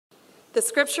The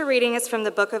scripture reading is from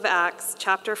the book of Acts,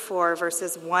 chapter 4,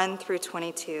 verses 1 through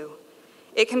 22.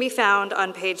 It can be found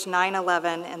on page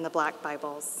 911 in the Black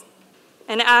Bibles.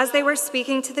 And as they were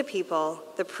speaking to the people,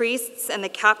 the priests and the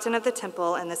captain of the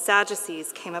temple and the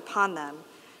Sadducees came upon them,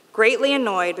 greatly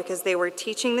annoyed because they were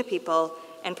teaching the people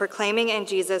and proclaiming in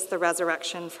Jesus the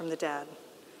resurrection from the dead.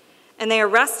 And they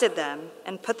arrested them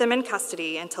and put them in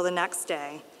custody until the next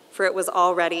day, for it was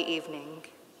already evening.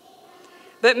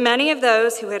 But many of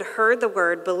those who had heard the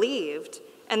word believed,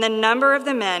 and the number of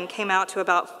the men came out to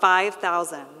about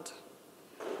 5,000.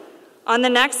 On the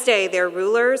next day, their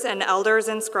rulers and elders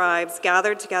and scribes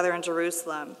gathered together in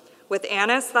Jerusalem, with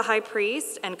Annas the high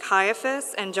priest, and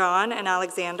Caiaphas, and John, and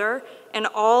Alexander, and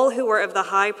all who were of the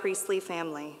high priestly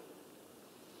family.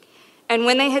 And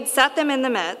when they had set them in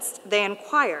the midst, they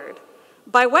inquired,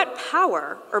 "By what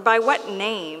power or by what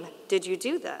name did you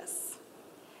do this?"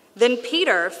 Then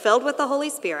Peter, filled with the Holy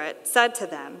Spirit, said to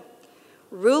them,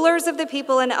 "Rulers of the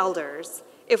people and elders,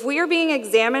 if we are being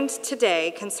examined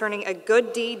today concerning a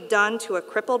good deed done to a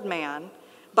crippled man,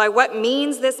 by what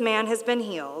means this man has been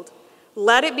healed,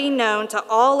 let it be known to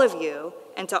all of you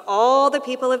and to all the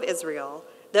people of Israel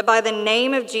that by the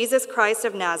name of Jesus Christ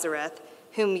of Nazareth,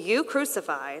 whom you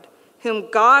crucified, whom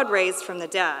God raised from the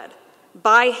dead,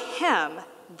 by him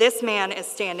this man is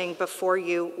standing before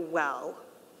you well.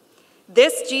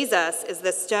 This Jesus is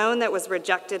the stone that was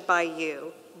rejected by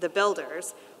you, the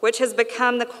builders, which has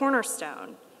become the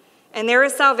cornerstone. And there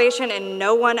is salvation in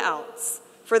no one else,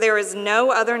 for there is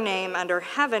no other name under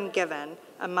heaven given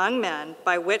among men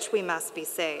by which we must be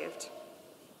saved."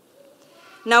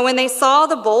 Now when they saw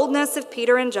the boldness of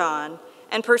Peter and John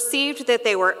and perceived that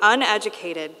they were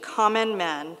uneducated, common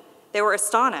men, they were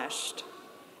astonished,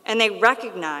 and they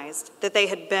recognized that they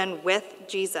had been with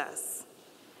Jesus.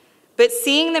 But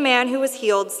seeing the man who was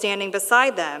healed standing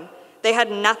beside them, they had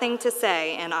nothing to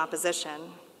say in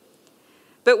opposition.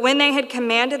 But when they had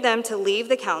commanded them to leave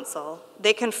the council,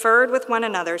 they conferred with one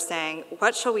another, saying,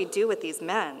 "What shall we do with these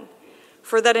men?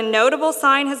 For that a notable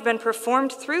sign has been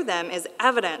performed through them is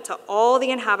evident to all the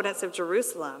inhabitants of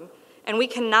Jerusalem, and we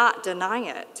cannot deny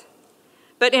it.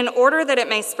 But in order that it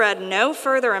may spread no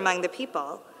further among the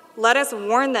people, let us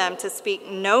warn them to speak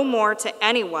no more to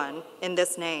anyone in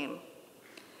this name."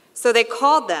 So they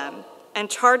called them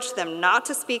and charged them not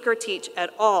to speak or teach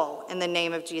at all in the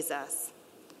name of Jesus.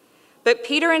 But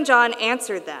Peter and John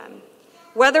answered them,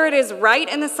 "Whether it is right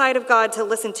in the sight of God to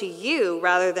listen to you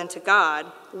rather than to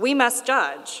God, we must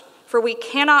judge, for we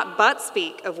cannot but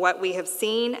speak of what we have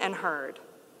seen and heard."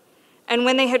 And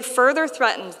when they had further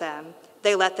threatened them,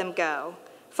 they let them go,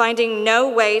 finding no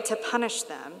way to punish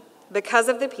them because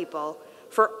of the people,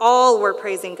 for all were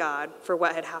praising God for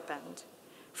what had happened.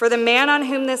 For the man on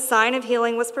whom this sign of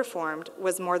healing was performed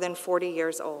was more than 40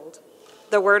 years old.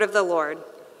 The word of the Lord.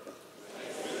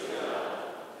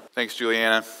 Thanks,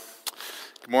 Juliana.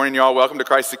 Good morning, y'all. Welcome to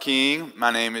Christ the King.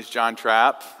 My name is John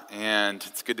Trapp, and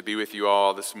it's good to be with you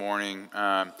all this morning.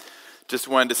 Just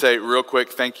wanted to say real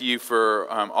quick, thank you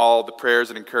for all the prayers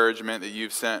and encouragement that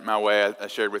you've sent my way. I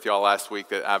shared with y'all last week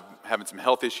that I'm having some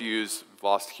health issues,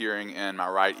 lost hearing in my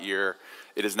right ear.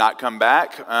 It has not come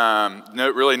back.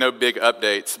 No big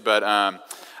updates, but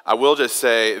I will just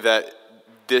say that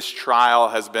this trial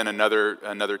has been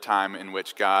another time in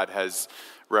which God has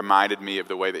reminded me of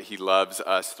the way that He loves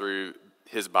us through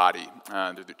His body,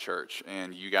 through the church.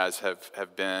 And you guys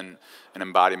have been an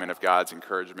embodiment of God's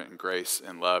encouragement and grace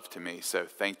and love to me. So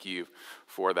thank you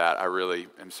for that. I really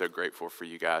am so grateful for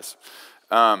you guys.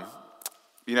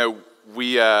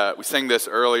 We sang this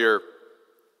earlier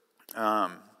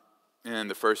in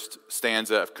the first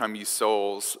stanza of "Come Ye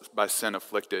Souls" by Sin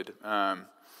Afflicted.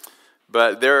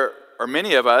 But there are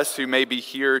many of us who may be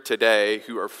here today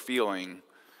who are feeling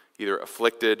either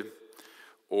afflicted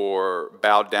or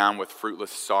bowed down with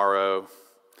fruitless sorrow,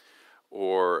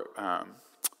 or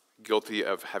guilty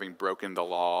of having broken the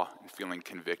law and feeling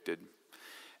convicted.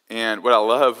 And what I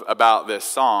love about this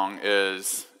song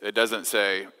is it doesn't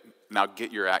say, "Now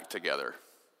get your act together."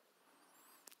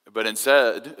 But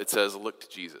instead, it says, "Look to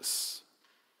Jesus."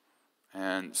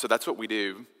 And so that's what we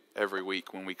do every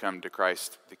week when we come to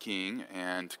Christ the King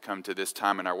and come to this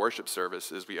time in our worship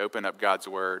service, is we open up God's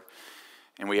Word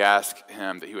and we ask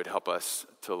Him that He would help us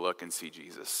to look and see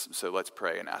Jesus. So let's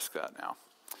pray and ask that now.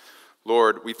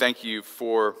 Lord, we thank You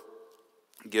for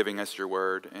giving us Your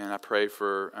Word, and I pray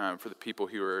for the people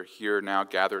who are here now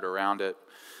gathered around it.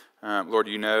 Lord,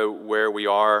 You know where we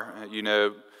are. You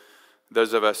know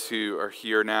those of us who are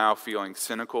here now feeling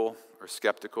cynical or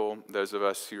skeptical, those of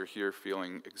us who are here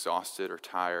feeling exhausted or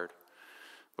tired.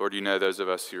 Lord, You know those of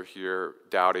us who are here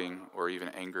doubting or even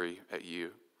angry at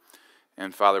You.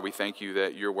 And Father, we thank you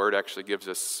that your word actually gives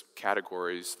us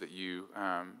categories that you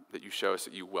show us,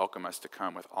 that you welcome us to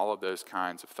come with all of those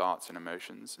kinds of thoughts and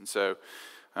emotions. And so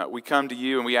we come to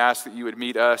you and we ask that you would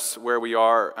meet us where we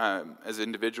are as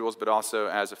individuals, but also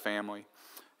as a family.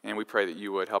 And we pray that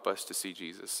you would help us to see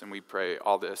Jesus. And we pray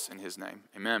all this in his name.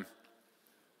 Amen.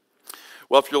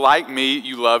 Well, if you're like me,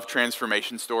 you love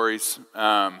transformation stories,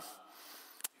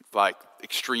 like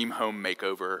Extreme Home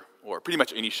Makeover, or pretty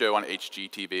much any show on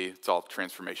HGTV. It's all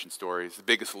transformation stories. The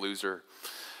Biggest Loser.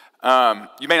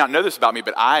 You may not know this about me,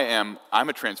 but I'm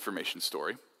a transformation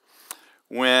story.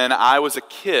 When I was a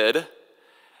kid,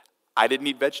 I didn't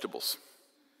eat vegetables.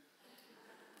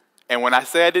 And when I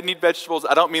say I didn't eat vegetables,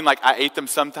 I don't mean like I ate them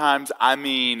sometimes. I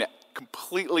mean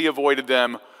completely avoided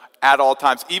them at all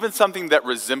times. Even something that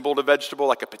resembled a vegetable,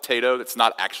 like a potato that's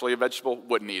not actually a vegetable,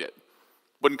 wouldn't eat it.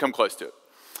 Wouldn't come close to it.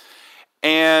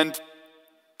 And,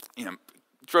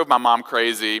 drove my mom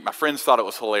crazy. My friends thought it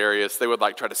was hilarious. They would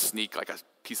try to sneak a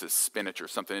piece of spinach or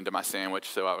something into my sandwich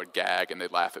so I would gag and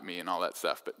they'd laugh at me and all that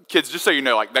stuff. But kids, just so you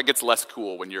know, that gets less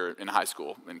cool when you're in high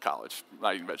school and college,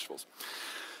 not eating vegetables.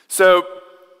 So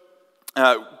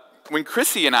when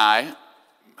Chrissy and I,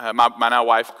 my now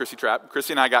wife, Chrissy Trapp,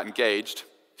 Chrissy and I got engaged,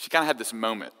 she kind of had this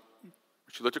moment.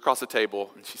 She looked across the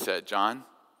table and she said, "John,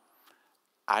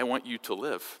 I want you to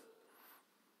live,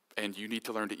 and you need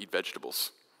to learn to eat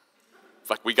vegetables.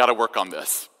 It's we got to work on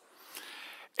this."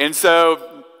 And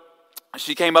so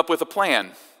she came up with a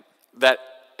plan that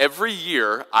every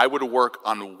year I would work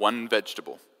on one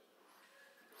vegetable.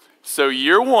 So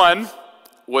year one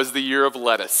was the year of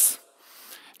lettuce.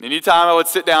 Anytime I would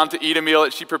sit down to eat a meal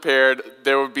that she prepared,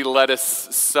 there would be lettuce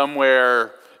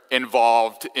somewhere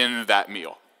involved in that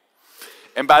meal.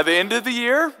 And by the end of the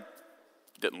year,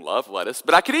 didn't love lettuce,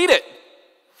 but I could eat it.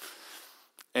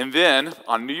 And then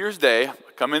on New Year's Day, I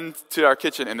come into our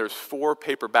kitchen and there's 4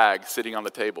 paper bags sitting on the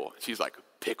table. She's like,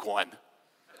 "Pick one."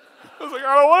 I was like,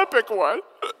 "I don't want to pick one."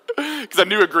 Because I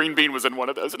knew a green bean was in one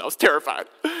of those and I was terrified.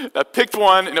 I picked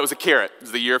one and it was a carrot. It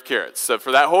was the year of carrots. So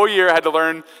for that whole year, I had to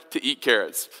learn to eat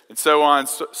carrots and so on,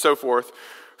 so forth,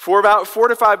 for about 4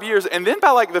 to 5 years. And then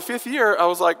by the 5th year, I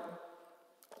was like,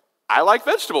 I like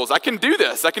vegetables. I can do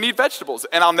this. I can eat vegetables.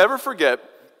 And I'll never forget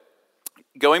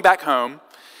going back home,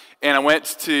 and I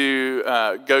went to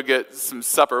go get some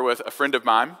supper with a friend of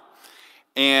mine.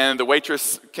 And the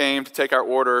waitress came to take our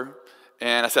order,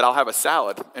 and I said, "I'll have a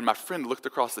salad." And my friend looked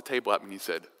across the table at me and he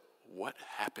said, "What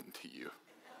happened to you?"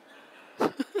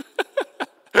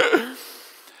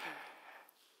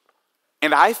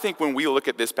 And I think when we look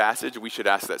at this passage, we should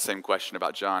ask that same question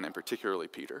about John and particularly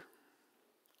Peter.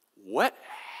 What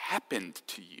happened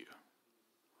to you?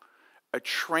 A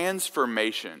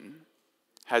transformation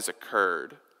has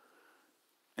occurred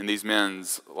in these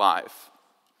men's life.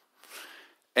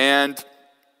 And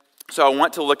so I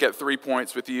want to look at 3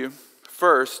 points with you.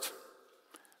 First,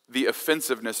 the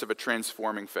offensiveness of a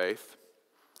transforming faith.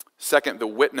 Second, the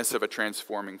witness of a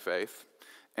transforming faith.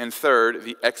 And third,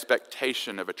 the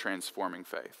expectation of a transforming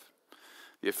faith.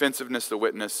 The offensiveness, the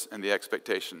witness, and the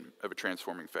expectation of a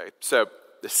transforming faith. So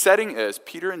the setting is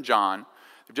Peter and John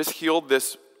have just healed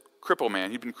this crippled man.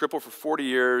 He'd been crippled for 40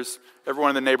 years. Everyone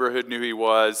in the neighborhood knew who he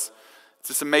was. It's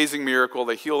this amazing miracle.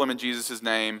 They heal him in Jesus'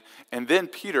 name. And then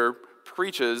Peter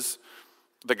preaches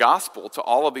the gospel to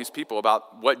all of these people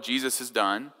about what Jesus has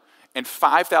done. And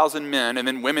 5,000 men, and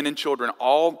then women and children,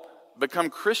 all become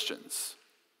Christians.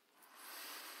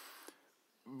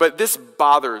 But this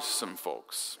bothers some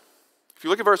folks. If you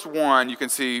look at verse 1, you can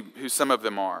see who some of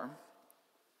them are.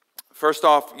 First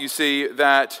off, you see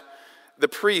that the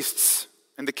priests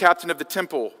and the captain of the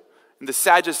temple and the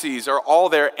Sadducees are all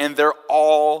there, and they're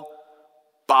all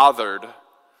bothered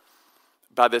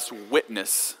by this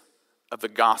witness of the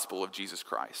gospel of Jesus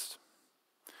Christ.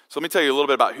 So let me tell you a little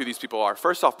bit about who these people are.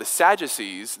 First off, the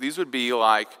Sadducees, these would be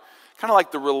kind of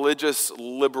like the religious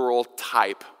liberal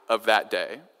type of that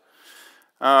day.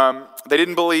 They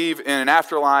didn't believe in an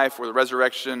afterlife or the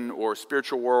resurrection or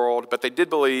spiritual world, but they did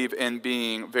believe in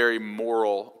being very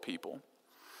moral people.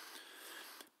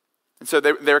 And so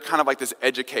they're kind of like this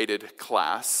educated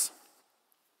class.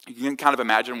 You can kind of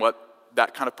imagine what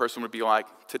that kind of person would be like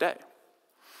today.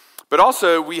 But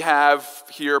also we have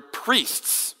here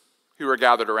priests who are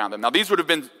gathered around them. Now these would have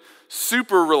been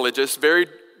super religious, very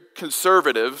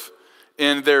conservative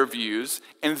in their views,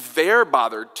 and they're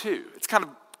bothered too. It's kind of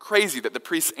crazy that the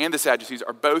priests and the Sadducees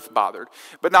are both bothered.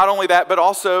 But not only that, but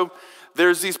also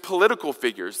there's these political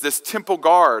figures, this temple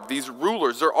guard, these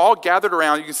rulers, they're all gathered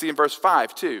around. You can see in verse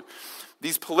 5 too.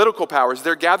 These political powers,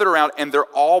 they're gathered around and they're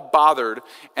all bothered,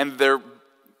 and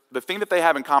the thing that they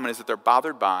have in common is that they're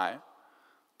bothered by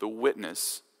the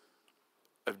witness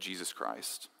of Jesus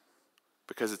Christ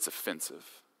because it's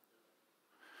offensive.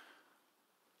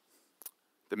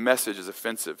 The message is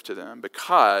offensive to them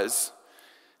because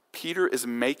Peter is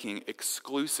making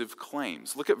exclusive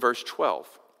claims. Look at verse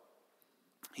 12.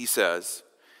 He says,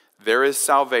 "There is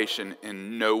salvation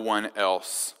in no one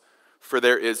else, for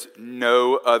there is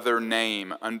no other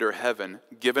name under heaven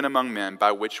given among men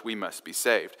by which we must be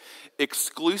saved."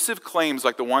 Exclusive claims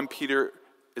like the one Peter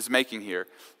is making here,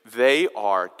 they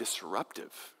are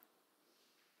disruptive.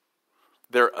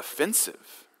 They're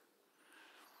offensive.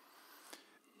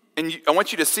 And I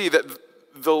want you to see that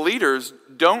the leaders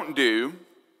don't do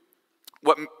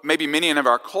what maybe many in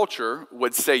our culture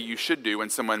would say you should do when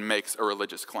someone makes a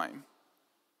religious claim.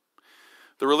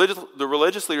 The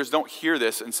religious leaders don't hear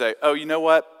this and say, "Oh, you know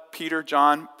what, Peter,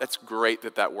 John, that's great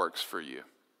that works for you.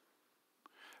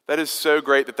 That is so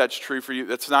great that that's true for you.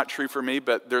 That's not true for me,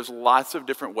 but there's lots of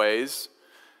different ways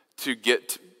to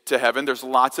get to heaven. There's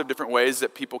lots of different ways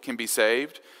that people can be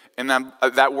saved, and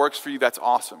that works for you. That's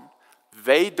awesome."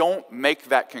 They don't make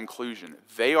that conclusion.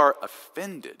 They are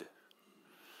offended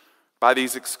by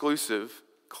these exclusive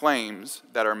claims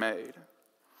that are made.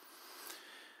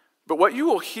 But what you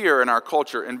will hear in our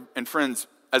culture, and friends,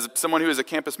 as someone who is a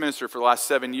campus minister for the last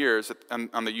 7 years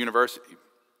on the university,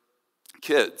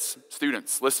 kids,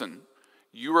 students, listen,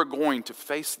 you are going to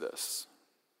face this.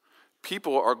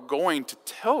 People are going to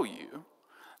tell you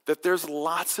that there's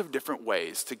lots of different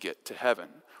ways to get to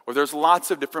heaven, or there's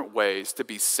lots of different ways to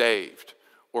be saved,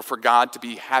 or for God to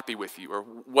be happy with you, or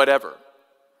whatever.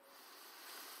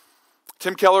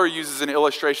 Tim Keller uses an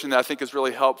illustration that I think is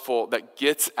really helpful that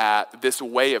gets at this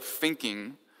way of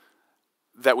thinking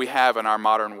that we have in our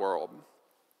modern world.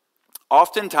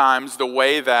 Oftentimes, the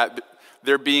way that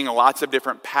there being lots of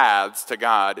different paths to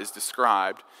God is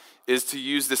described is to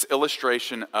use this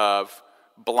illustration of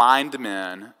blind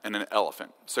men and an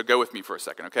elephant. So go with me for a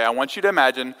second, okay? I want you to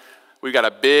imagine we've got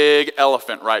a big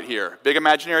elephant right here, big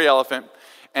imaginary elephant,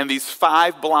 and these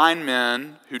 5 blind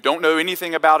men who don't know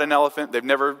anything about an elephant, they've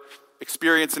never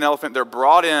experienced an elephant, they're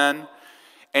brought in,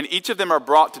 and each of them are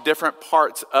brought to different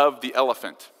parts of the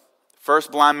elephant.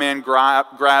 First blind man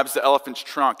grabs the elephant's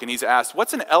trunk, and he's asked,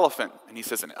 "What's an elephant?" And he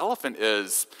says, "An elephant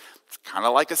is kind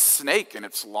of like a snake, and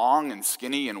it's long and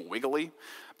skinny and wiggly."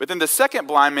 But then the second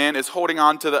blind man is holding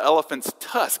on to the elephant's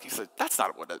tusk. He says, "That's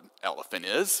not what an elephant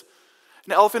is.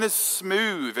 An elephant is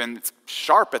smooth and it's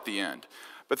sharp at the end."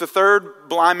 But the third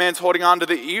blind man's holding on to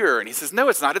the ear, and he says, "No,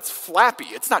 it's not. It's flappy.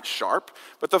 It's not sharp."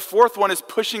 But the fourth one is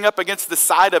pushing up against the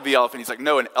side of the elephant. He's like,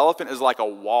 "No, an elephant is like a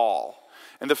wall."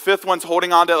 And the fifth one's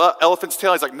holding on to the elephant's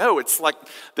tail. He's like, "No, it's like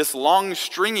this long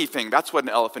stringy thing. That's what an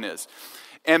elephant is."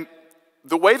 And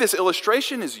the way this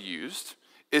illustration is used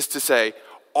is to say,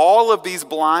 all of these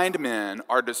blind men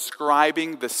are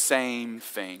describing the same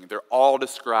thing. They're all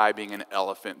describing an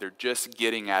elephant. They're just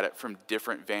getting at it from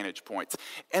different vantage points.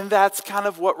 And that's kind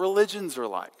of what religions are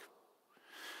like.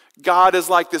 God is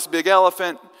like this big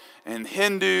elephant, and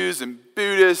Hindus and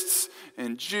Buddhists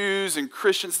and Jews and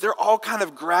Christians, they're all kind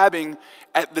of grabbing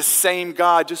at the same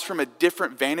God just from a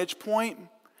different vantage point,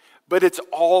 but it's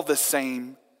all the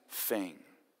same thing.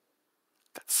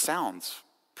 That sounds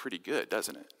pretty good,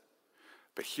 doesn't it?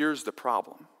 But here's the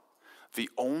problem. The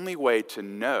only way to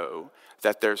know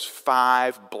that there's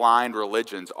 5 blind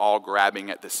religions all grabbing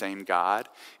at the same God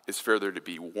is for there to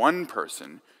be one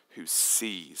person who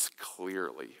sees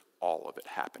clearly all of it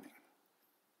happening.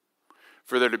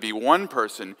 For there to be one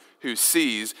person who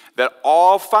sees that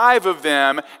all 5 of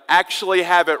them actually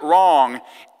have it wrong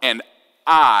and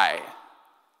I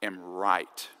am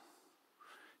right.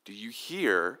 Do you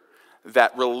hear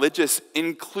that religious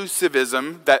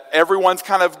inclusivism, that everyone's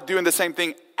kind of doing the same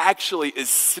thing, actually is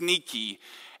sneaky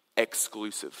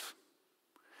exclusive?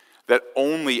 That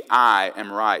only I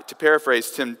am right. To paraphrase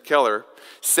Tim Keller,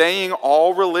 saying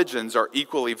all religions are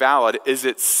equally valid is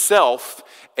itself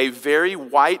a very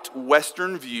white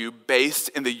Western view based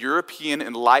in the European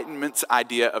Enlightenment's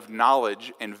idea of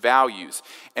knowledge and values.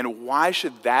 And why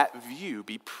should that view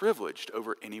be privileged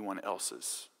over anyone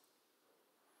else's?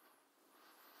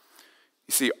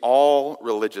 You see, all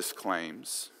religious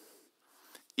claims,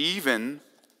 even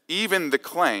the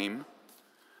claim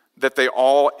that they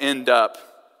all end up,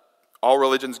 all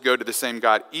religions go to the same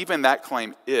God, even that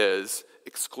claim is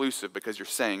exclusive because you're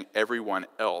saying everyone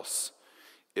else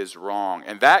is wrong.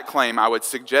 And that claim, I would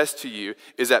suggest to you,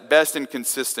 is at best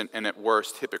inconsistent and at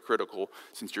worst hypocritical,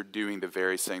 since you're doing the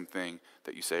very same thing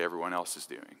that you say everyone else is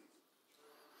doing.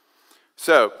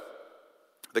 So,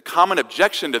 the common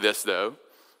objection to this, though,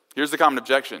 here's the common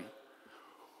objection.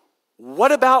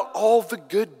 What about all the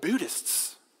good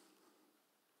Buddhists?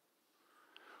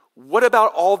 What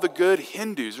about all the good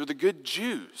Hindus or the good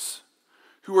Jews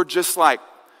who are just like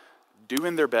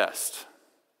doing their best?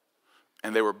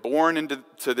 And they were born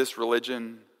into this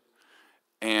religion,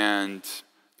 and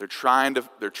they're trying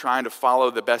to follow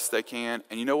the best they can.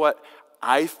 And you know what?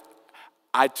 I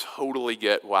totally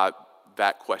get why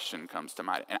that question comes to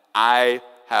mind. And I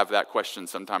have that question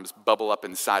sometimes bubble up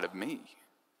inside of me.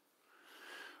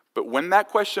 But when that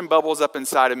question bubbles up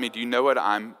inside of me, do you know what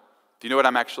I'm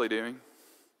actually doing?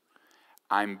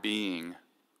 I'm being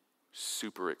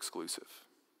super exclusive.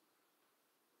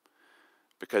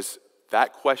 Because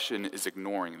that question is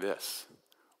ignoring this.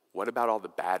 What about all the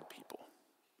bad people?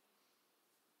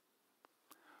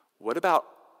 What about,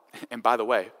 and by the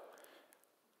way,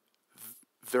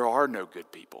 there are no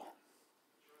good people.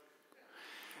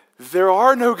 There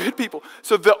are no good people.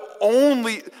 So the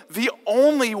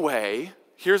only way,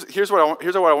 here's what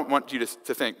I want you to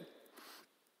think.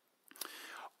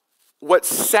 What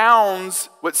sounds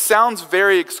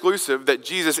very exclusive, that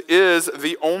Jesus is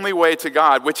the only way to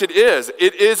God, which it is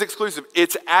exclusive.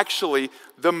 It's actually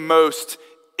the most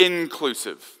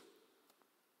inclusive.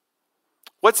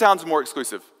 What sounds more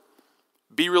exclusive?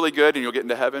 Be really good and you'll get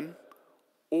into heaven?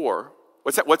 Or,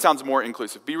 what sounds more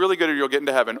inclusive? Be really good and you'll get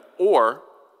into heaven? Or,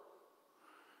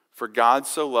 for God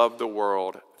so loved the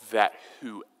world that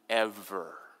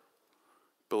whoever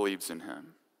believes in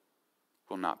him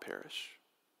will not perish,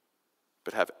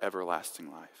 but have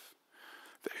everlasting life.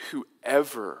 That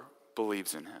whoever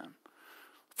believes in him.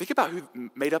 Think about who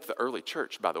made up the early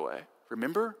church, by the way.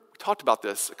 Remember? We talked about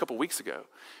this a couple weeks ago.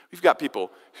 We've got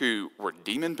people who were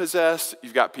demon-possessed.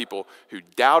 You've got people who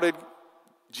doubted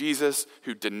Jesus,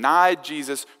 who denied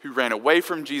Jesus, who ran away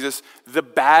from Jesus. The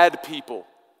bad people.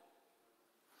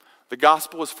 The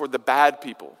gospel is for the bad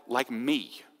people, like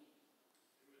me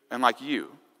and like you.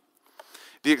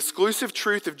 The exclusive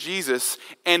truth of Jesus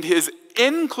and his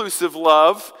inclusive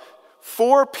love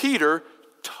for Peter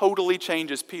totally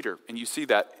changes Peter. And you see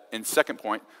that in second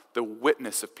point, the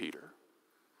witness of Peter.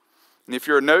 And if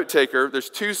you're a note taker, there's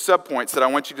two subpoints that I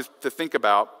want you to think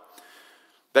about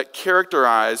that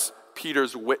characterize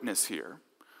Peter's witness here.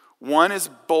 One is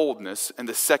boldness, and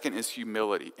the second is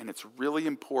humility. And it's really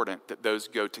important that those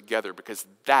go together, because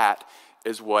that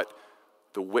is what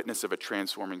the witness of a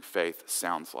transforming faith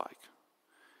sounds like.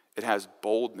 It has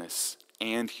boldness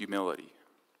and humility.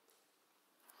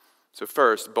 So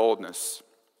first, boldness.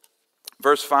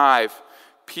 Verse 5,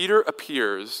 Peter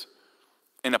appears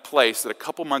in a place that a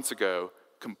couple months ago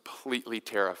completely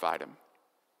terrified him.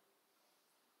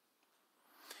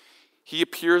 He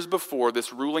appears before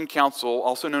this ruling council,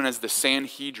 also known as the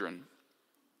Sanhedrin.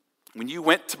 When you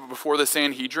went before the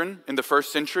Sanhedrin in the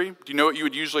first century, do you know what you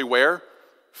would usually wear?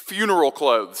 Funeral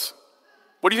clothes.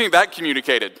 What do you think that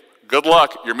communicated? Good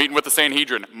luck, you're meeting with the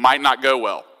Sanhedrin. Might not go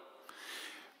well.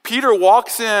 Peter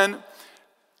walks in,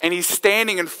 and he's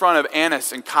standing in front of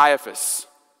Annas and Caiaphas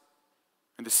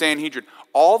and the Sanhedrin.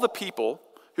 All the people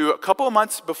who a couple of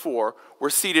months before were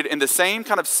seated in the same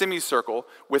kind of semicircle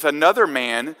with another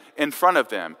man in front of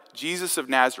them, Jesus of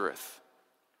Nazareth.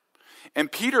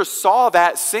 And Peter saw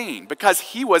that scene because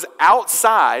he was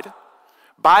outside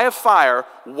by a fire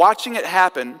watching it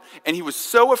happen, and he was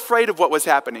so afraid of what was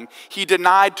happening, he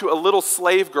denied to a little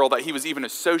slave girl that he was even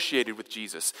associated with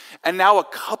Jesus. And now a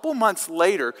couple months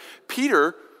later,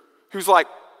 Peter, who's like,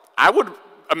 I would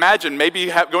imagine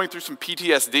maybe going through some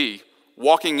PTSD,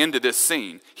 walking into this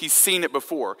scene. He's seen it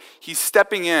before. He's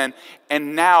stepping in,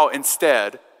 and now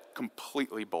instead,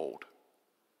 completely bold.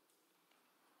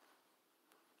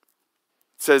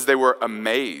 It says they were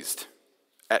amazed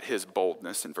at his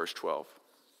boldness in verse 12.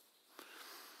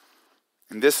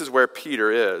 And this is where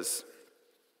Peter is.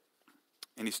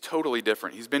 And he's totally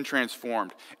different. He's been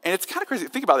transformed. And it's kind of crazy.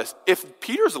 Think about this. If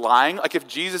Peter's lying, like if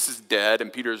Jesus is dead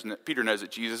and Peter knows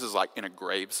that Jesus is like in a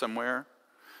grave somewhere,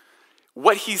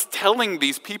 what he's telling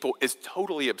these people is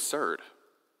totally absurd.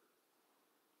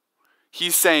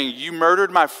 He's saying, you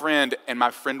murdered my friend and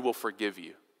my friend will forgive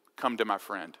you. Come to my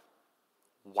friend.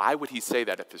 Why would he say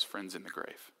that if his friend's in the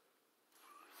grave?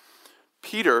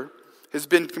 Peter has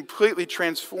been completely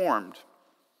transformed.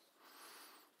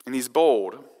 And he's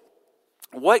bold.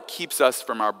 What keeps us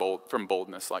from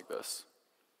boldness like this?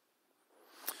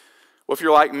 Well, if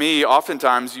you're like me,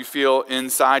 oftentimes you feel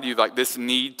inside you like this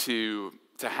need to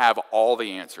have all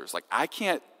the answers. Like I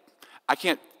can't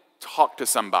talk to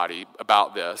somebody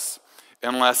about this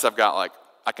unless I've got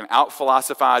I can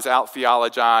out-philosophize,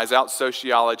 out-theologize,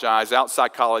 out-sociologize,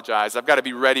 out-psychologize. I've got to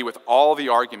be ready with all the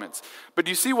arguments. But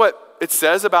do you see what it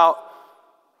says about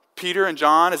Peter and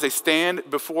John as they stand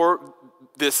before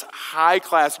this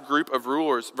high-class group of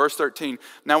rulers. Verse 13,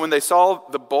 now when they saw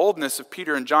the boldness of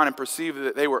Peter and John and perceived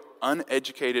that they were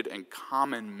uneducated and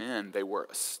common men, they were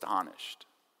astonished.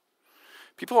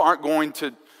 People aren't going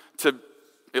to,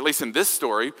 at least in this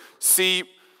story, see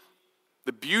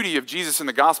the beauty of Jesus in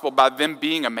the gospel by them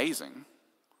being amazing.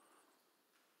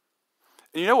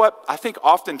 And you know what? I think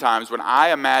oftentimes when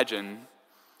I imagine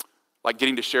like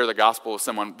getting to share the gospel with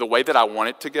someone, the way that I want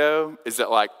it to go is that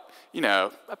like, you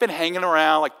know, I've been hanging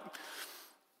around, like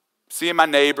seeing my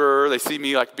neighbor, they see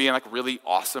me like being like really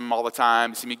awesome all the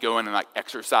time, they see me going and like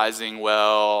exercising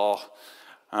well,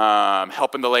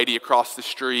 helping the lady across the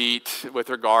street with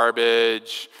her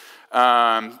garbage,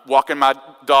 walking my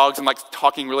dogs and like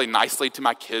talking really nicely to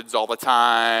my kids all the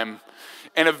time.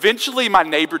 And eventually my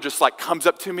neighbor just like comes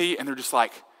up to me and they're just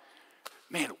like,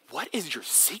 man, what is your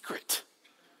secret?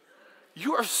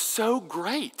 You are so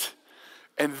great.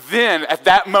 And then at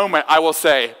that moment I will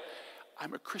say,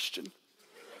 I'm a Christian.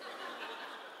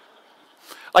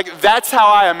 Like that's how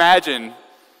I imagine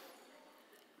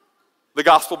the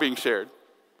gospel being shared.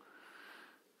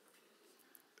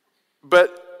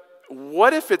 But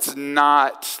what if it's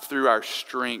not through our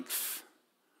strength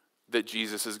that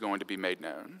Jesus is going to be made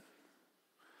known?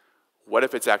 What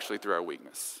if it's actually through our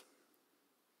weakness?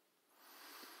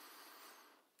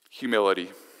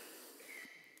 Humility.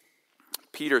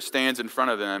 Peter stands in front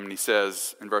of them and he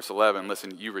says in verse 11,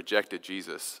 listen, you rejected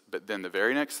Jesus. But then the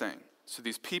very next thing, so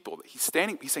these people, he's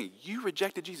saying, you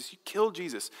rejected Jesus, you killed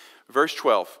Jesus. Verse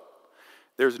 12,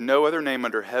 there's no other name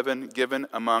under heaven given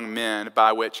among men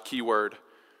by which, keyword,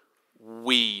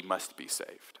 we must be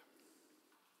saved.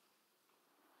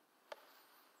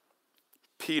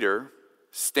 Peter,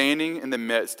 standing in the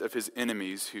midst of his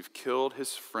enemies who've killed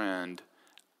his friend,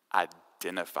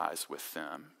 identifies with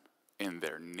them in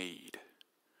their need.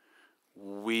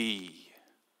 We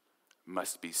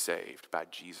must be saved by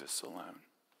Jesus alone.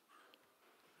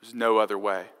 There's no other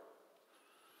way.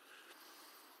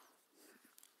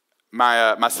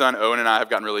 My son Owen and I have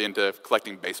gotten really into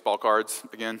collecting baseball cards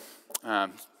again.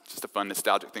 Just a fun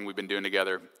nostalgic thing we've been doing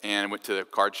together. And went to the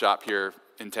card shop here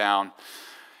in town.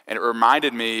 And it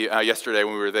reminded me yesterday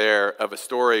when we were there of a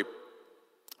story.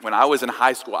 When I was in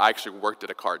high school, I actually worked at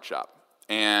a card shop.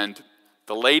 And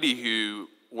the lady who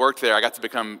worked there, I got to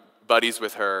become buddies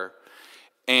with her.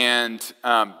 And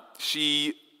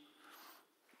she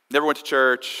never went to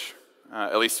church,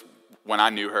 at least when I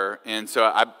knew her. And so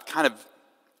I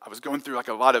was going through like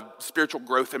a lot of spiritual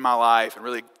growth in my life and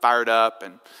really fired up.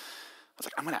 And I was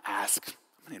like, I'm going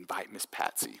to invite Miss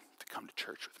Patsy to come to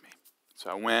church with me. So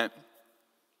I went,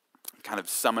 kind of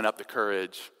summon up the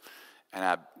courage, and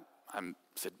I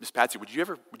said, Miss Patsy, would you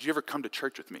ever come to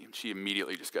church with me? And she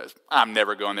immediately just goes, I'm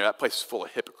never going there. That place is full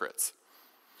of hypocrites.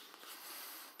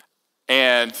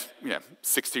 And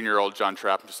 16-year-old John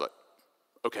Trapp, I'm just like,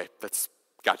 okay,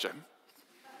 gotcha.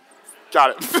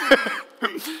 Got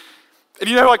it.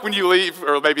 And like when you leave,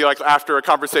 or maybe like after a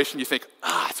conversation, you think,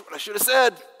 that's what I should have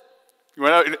said.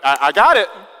 I got it.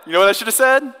 You know what I should have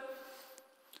said?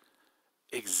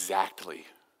 Exactly.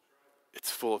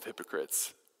 It's full of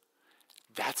hypocrites.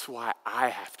 That's why I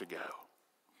have to go.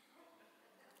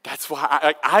 That's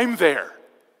why I'm there.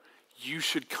 You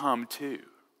should come too.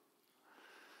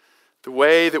 The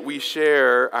way that we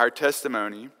share our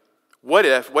testimony,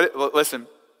 listen,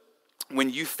 when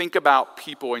you think about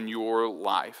people in your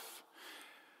life,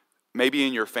 maybe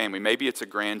in your family, maybe it's a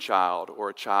grandchild or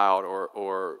a child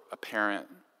or a parent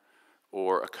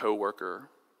or a coworker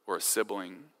or a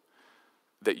sibling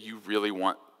that you really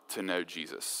want to know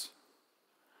Jesus.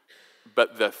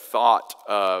 But the thought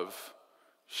of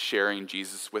sharing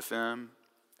Jesus with them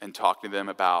and talking to them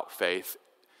about faith,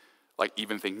 like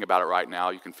even thinking about it right now,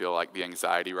 you can feel like the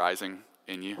anxiety rising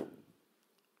in you.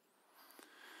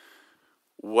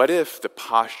 What if the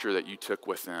posture that you took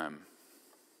with them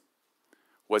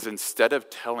was, instead of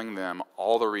telling them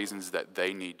all the reasons that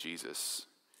they need Jesus,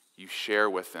 you share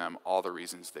with them all the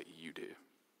reasons that you do?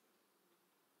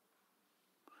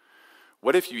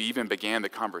 What if you even began the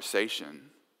conversation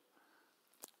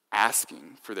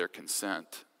asking for their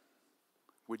consent?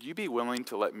 Would you be willing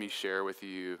to let me share with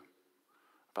you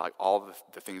about like all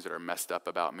the things that are messed up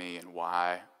about me and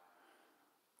why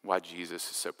Jesus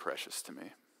is so precious to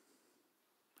me?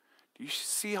 Do you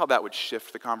see how that would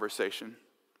shift the conversation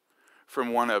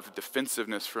from one of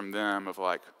defensiveness from them, of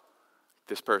like,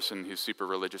 this person who's super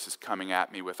religious is coming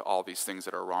at me with all these things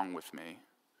that are wrong with me,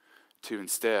 to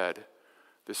instead,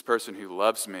 this person who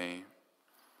loves me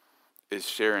is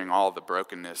sharing all the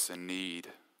brokenness and need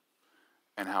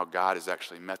and how God has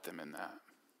actually met them in that.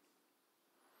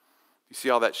 You see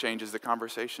how that changes the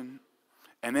conversation?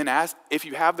 And then if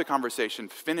you have the conversation,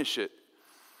 finish it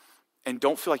And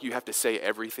don't feel like you have to say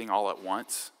everything all at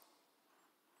once.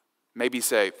 Maybe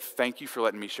say, thank you for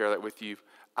letting me share that with you.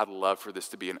 I'd love for this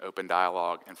to be an open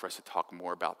dialogue and for us to talk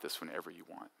more about this whenever you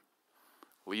want.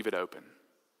 Leave it open.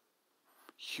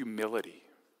 Humility.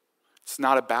 It's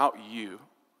not about you.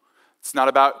 It's not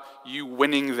about you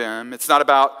winning them. It's not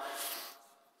about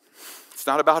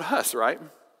us, right?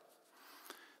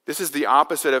 This is the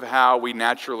opposite of how we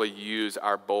naturally use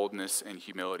our boldness and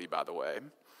humility, by the way.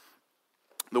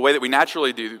 The way that we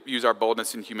naturally use our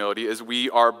boldness and humility is we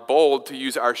are bold to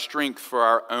use our strength for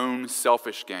our own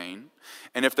selfish gain.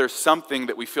 And if there's something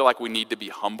that we feel like we need to be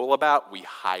humble about, we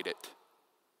hide it.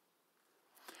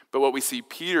 But what we see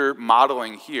Peter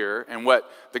modeling here, and what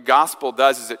the gospel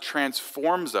does is it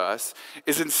transforms us,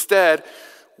 is instead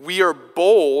we are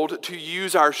bold to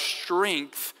use our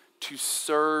strength to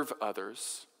serve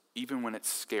others, even when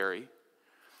it's scary.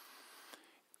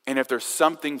 And if there's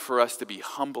something for us to be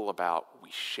humble about,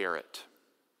 we share it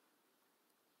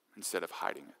instead of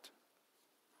hiding it.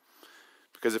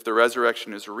 Because if the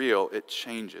resurrection is real, it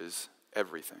changes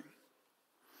everything.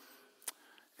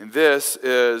 And this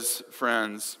is,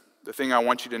 friends, the thing I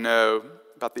want you to know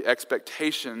about the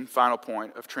expectation, final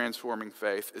point, of transforming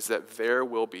faith is that there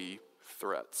will be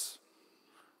threats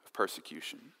of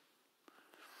persecution.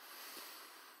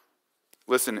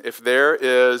 Listen, if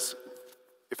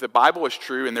the Bible is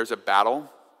true and there's a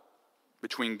battle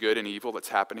between good and evil that's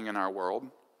happening in our world,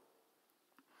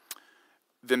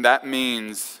 then that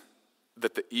means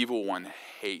that the evil one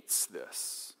hates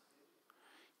this.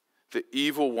 The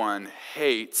evil one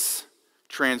hates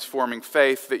transforming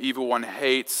faith. The evil one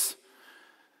hates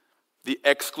the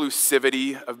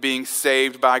exclusivity of being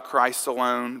saved by Christ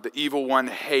alone. The evil one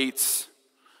hates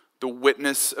the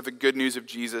witness of the good news of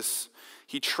Jesus.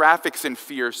 He traffics in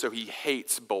fear, so he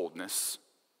hates boldness.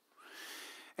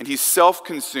 And he's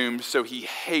self-consumed, so he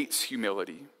hates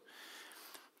humility.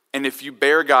 And if you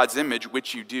bear God's image,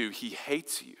 which you do, he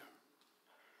hates you.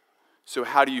 So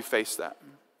how do you face that?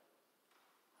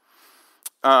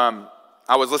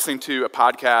 I was listening to a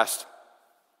podcast,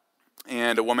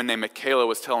 and a woman named Michaela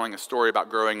was telling a story about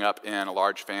growing up in a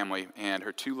large family, and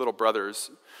her two little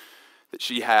brothers that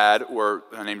she had were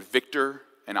named Victor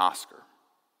and Oscar.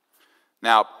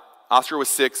 Now, Oscar was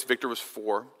 6, Victor was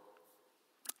 4.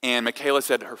 And Michaela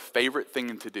said her favorite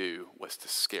thing to do was to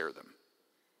scare them.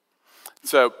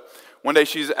 So one day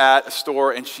she's at a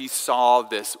store and she saw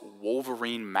this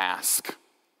Wolverine mask.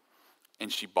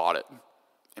 And she bought it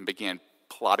and began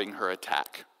plotting her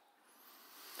attack.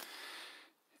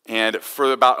 And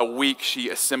for about a week she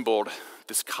assembled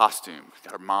this costume.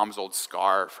 Got her mom's old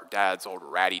scarf, her dad's old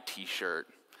ratty t-shirt,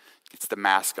 gets the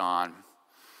mask on.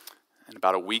 And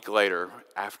about a week later,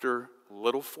 after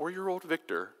little 4-year-old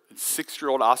Victor and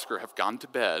 6-year-old Oscar have gone to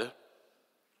bed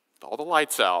with all the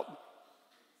lights out,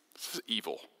 this is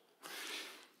evil.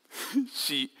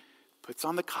 She puts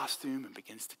on the costume and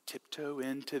begins to tiptoe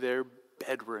into their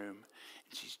bedroom.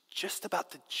 And she's just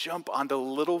about to jump onto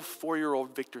little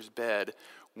 4-year-old Victor's bed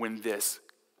when this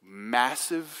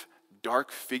massive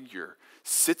dark figure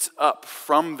sits up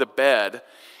from the bed,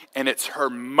 and it's her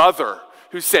mother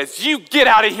who says, "You get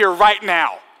out of here right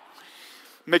now."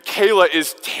 Michaela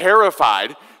is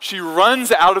terrified. She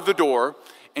runs out of the door,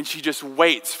 and she just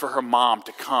waits for her mom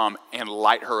to come and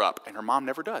light her up. And her mom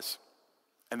never does.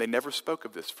 And they never spoke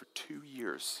of this for 2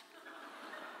 years.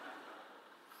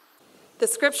 The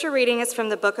scripture reading is from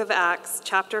the book of Acts,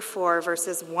 chapter 4,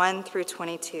 verses 1 through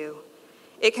 22.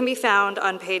 It can be found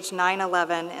on page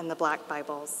 911 in the Black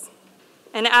Bibles.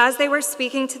 And as they were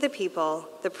speaking to the people,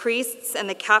 the priests and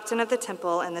the captain of the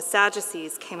temple and the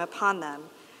Sadducees came upon them,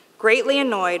 greatly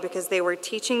annoyed because they were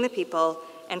teaching the people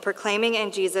and proclaiming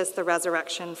in Jesus the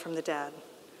resurrection from the dead.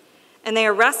 And they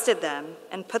arrested them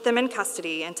and put them in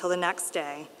custody until the next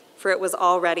day, for it was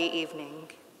already evening.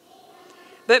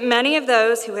 But many of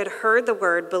those who had heard the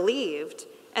word believed,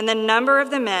 and the number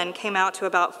of the men came out to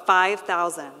about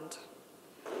 5,000.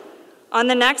 On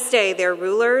the next day, their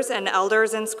rulers and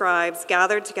elders and scribes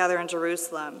gathered together in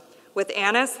Jerusalem, with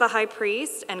Annas the high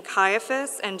priest, and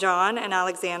Caiaphas, and John, and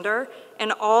Alexander,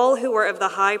 and all who were of the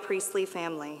high priestly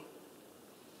family.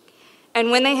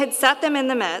 And when they had set them in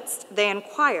the midst, they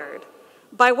inquired,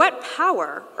 "By what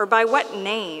power or by what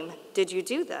name did you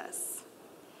do this?"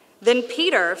 Then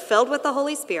Peter, filled with the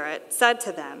Holy Spirit, said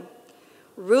to them,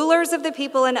 "Rulers of the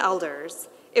people and elders,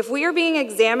 if we are being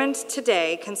examined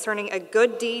today concerning a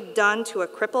good deed done to a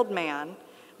crippled man,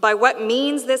 by what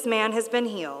means this man has been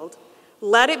healed,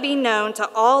 let it be known to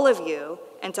all of you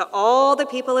and to all the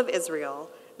people of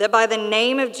Israel that by the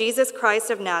name of Jesus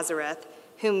Christ of Nazareth,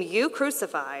 whom you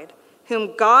crucified,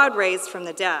 whom God raised from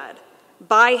the dead,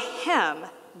 by him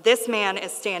this man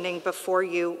is standing before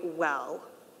you well.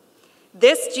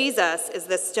 This Jesus is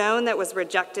the stone that was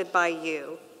rejected by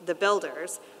you, the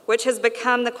builders, which has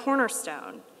become the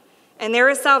cornerstone. And there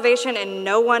is salvation in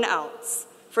no one else,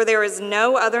 for there is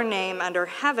no other name under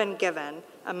heaven given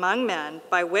among men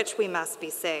by which we must be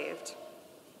saved."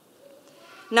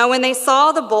 Now when they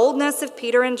saw the boldness of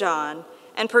Peter and John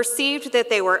and perceived that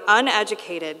they were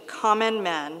uneducated, common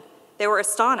men, they were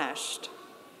astonished,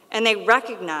 and they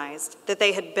recognized that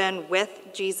they had been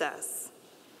with Jesus.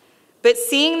 But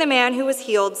seeing the man who was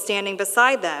healed standing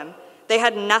beside them, they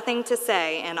had nothing to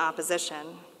say in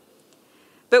opposition.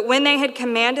 But when they had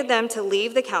commanded them to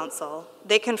leave the council,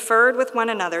 they conferred with one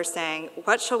another, saying,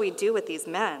 "What shall we do with these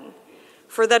men?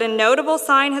 For that a notable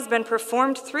sign has been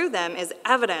performed through them is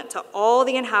evident to all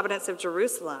the inhabitants of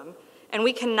Jerusalem, and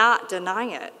we cannot deny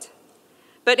it.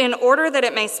 But in order that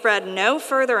it may spread no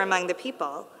further among the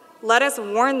people, let us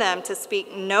warn them to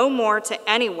speak no more to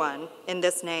anyone in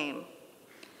this name."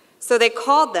 So they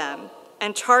called them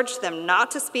and charged them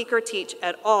not to speak or teach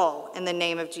at all in the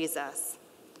name of Jesus.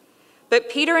 But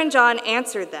Peter and John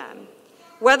answered them,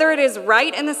 "Whether it is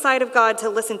right in the sight of God to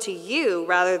listen to you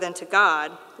rather than to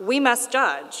God, we must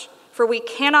judge, for we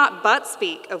cannot but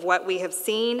speak of what we have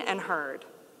seen and heard."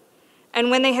 And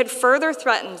when they had further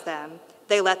threatened them,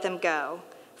 they let them go,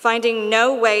 finding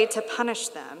no way to punish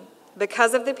them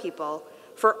because of the people,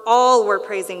 for all were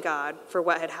praising God for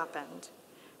what had happened.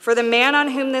 For the man on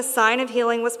whom this sign of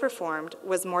healing was performed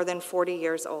was more than 40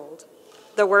 years old.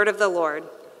 The word of the Lord.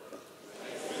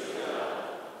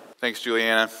 Thanks,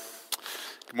 Juliana.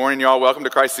 Good morning, y'all. Welcome to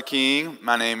Christ the King.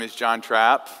 My name is John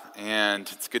Trapp, and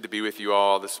it's good to be with you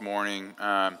all this morning.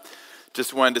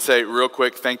 Just wanted to say real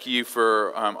quick, thank you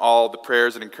for all the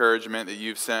prayers and encouragement that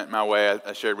you've sent my way.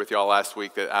 I shared with y'all last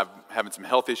week that I'm having some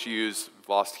health issues,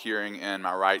 lost hearing in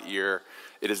my right ear.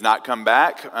 It has not come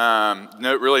back.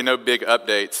 No big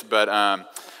updates, but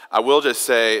I will just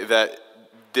say that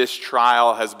this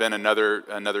trial has been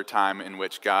another time in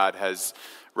which God has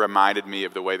reminded me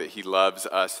of the way that He loves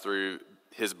us through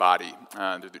His body,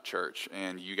 through the church.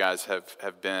 And you guys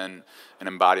have been an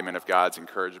embodiment of God's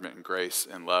encouragement and grace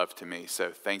and love to me.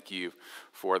 So thank you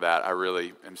for that. I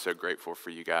really am so grateful for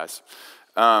you guys.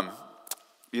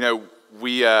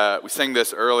 We sang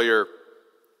this earlier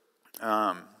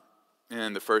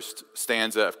in the first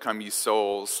stanza of "Come Ye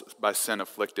Souls" by Sin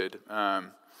Afflicted.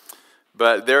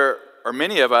 But there are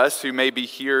many of us who may be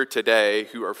here today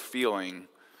who are feeling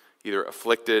either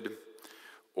afflicted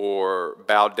or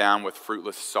bowed down with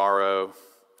fruitless sorrow,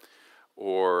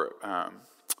 or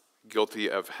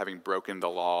guilty of having broken the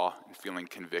law and feeling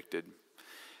convicted.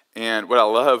 And what I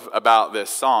love about this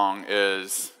song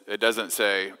is it doesn't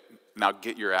say, "Now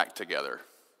get your act together."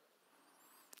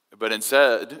 But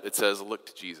instead, it says, "Look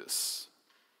to Jesus."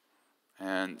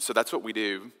 And so that's what we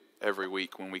do every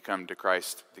week when we come to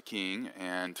Christ the King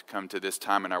and come to this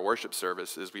time in our worship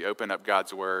service, is we open up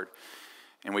God's Word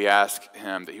and we ask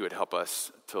Him that He would help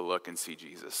us to look and see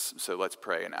Jesus. So let's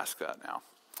pray and ask that now.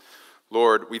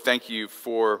 Lord, we thank You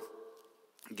for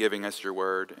giving us Your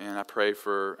Word, and I pray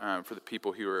for the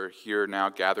people who are here now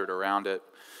gathered around it.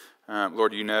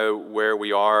 Lord, You know where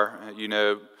we are. You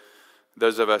know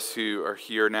those of us who are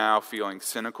here now feeling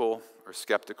cynical or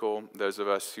skeptical, those of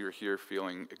us who are here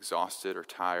feeling exhausted or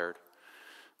tired.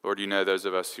 Lord, You know those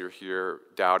of us who are here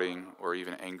doubting or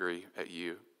even angry at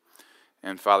You.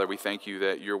 And Father, we thank You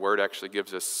that Your Word actually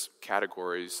gives us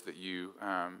categories that you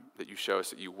show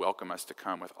us, that You welcome us to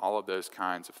come with all of those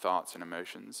kinds of thoughts and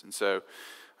emotions. And so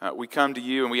we come to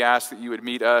You and we ask that You would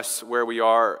meet us where we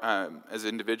are as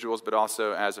individuals, but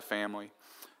also as a family.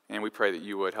 And we pray that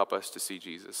You would help us to see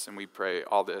Jesus. And we pray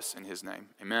all this in His name.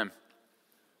 Amen.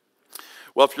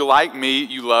 Well, if you're like me,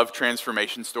 you love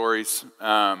transformation stories,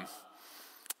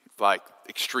 like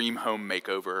Extreme Home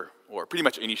Makeover, or pretty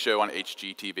much any show on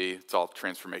HGTV. It's all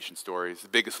transformation stories. The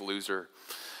Biggest Loser.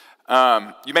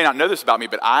 You may not know this about me,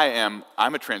 but I'm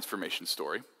a transformation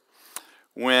story.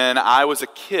 When I was a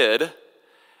kid,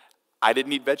 I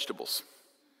didn't eat vegetables.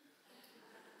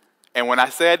 And when I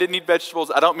say I didn't eat vegetables,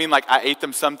 I don't mean like I ate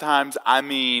them sometimes. I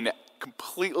mean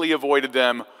completely avoided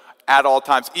them at all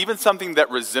times. Even something that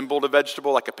resembled a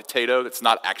vegetable, like a potato that's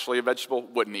not actually a vegetable,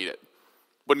 wouldn't eat it.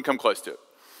 Wouldn't come close to it.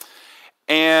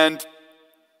 And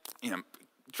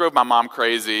drove my mom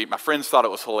crazy. My friends thought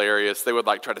it was hilarious. They would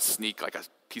try to sneak a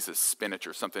piece of spinach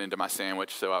or something into my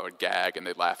sandwich so I would gag and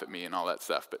they'd laugh at me and all that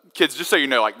stuff. But kids, just so you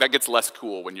know, that gets less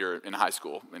cool when you're in high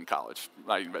school, in college,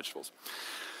 not eating vegetables.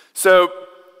 So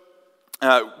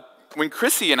when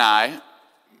Chrissy and I,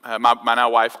 my now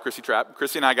wife, Chrissy Trapp,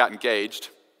 Chrissy and I got engaged,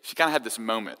 she kind of had this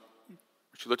moment.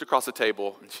 She looked across the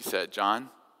table and she said, "John,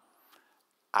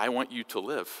 I want you to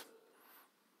live,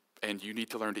 and you need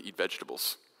to learn to eat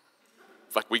vegetables.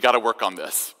 It's like, we got to work on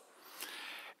this.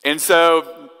 And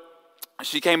so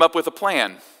she came up with a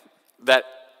plan that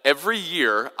every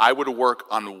year I would work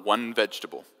on one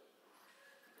vegetable.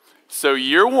 So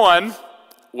year one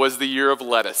was the year of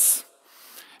lettuce.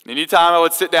 And anytime I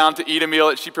would sit down to eat a meal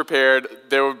that she prepared,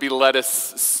 there would be lettuce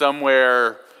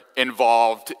somewhere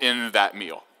involved in that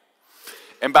meal.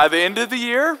 And by the end of the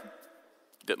year,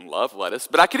 didn't love lettuce,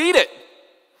 but I could eat it.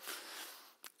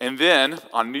 And then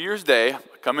on New Year's Day, I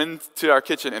come into our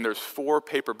kitchen and there's 4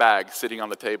 paper bags sitting on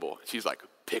the table. She's like,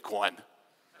 pick one.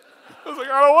 I was like,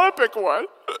 I don't want to pick one.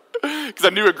 Because I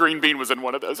knew a green bean was in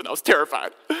one of those and I was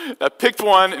terrified. I picked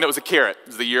one and it was a carrot. It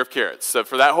was the year of carrots. So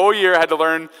for that whole year, I had to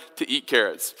learn to eat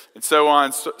carrots and so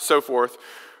on, so forth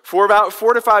for about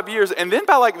 4 to 5 years. And then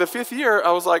by like the 5th year,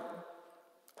 I was like,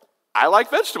 I like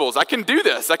vegetables. I can do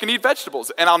this. I can eat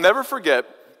vegetables. And I'll never forget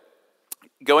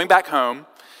going back home,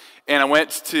 and I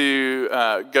went to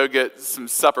go get some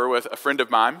supper with a friend of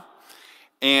mine.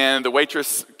 And the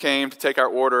waitress came to take our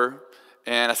order,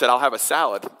 and I said, I'll have a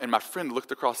salad. And my friend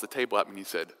looked across the table at me and he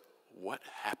said, what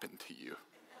happened to you?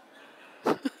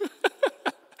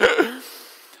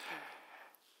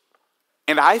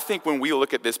 And I think when we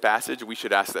look at this passage, we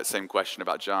should ask that same question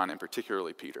about John and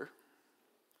particularly Peter.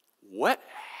 What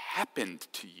happened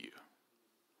to you?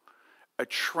 A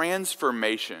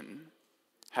transformation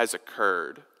has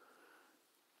occurred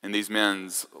in these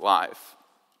men's life.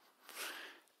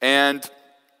 And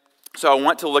so I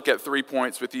want to look at 3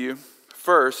 points with you.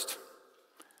 First,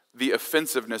 the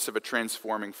offensiveness of a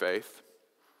transforming faith.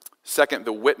 Second,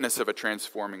 the witness of a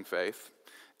transforming faith.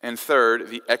 And third,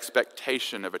 the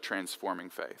expectation of a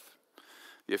transforming faith.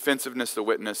 The offensiveness, the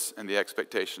witness, and the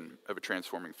expectation of a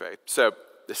transforming faith. So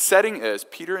the setting is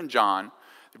Peter and John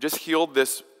have just healed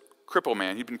this crippled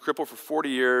man. He'd been crippled for 40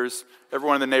 years.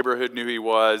 Everyone in the neighborhood knew who he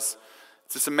was.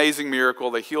 It's this amazing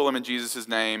miracle. They heal him in Jesus'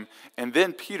 name. And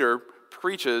then Peter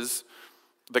preaches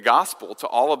the gospel to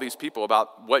all of these people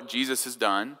about what Jesus has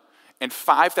done. And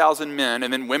 5,000 men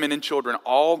and then women and children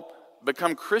all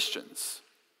become Christians.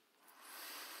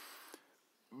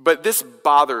 But this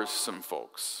bothers some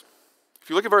folks. If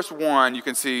you look at verse 1, you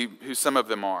can see who some of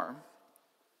them are.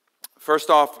 First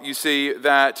off, you see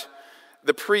that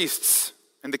the priests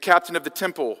and the captain of the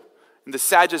temple and the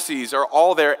Sadducees are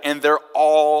all there, and they're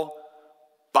all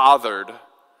bothered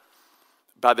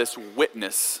by this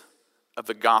witness of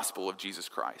the gospel of Jesus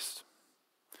Christ.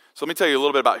 So let me tell you a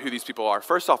little bit about who these people are.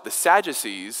 First off, the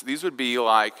Sadducees, these would be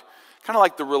like kind of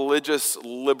like the religious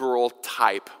liberal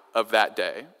type of that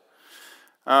day.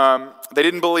 They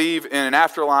didn't believe in an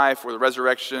afterlife or the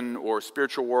resurrection or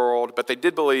spiritual world, but they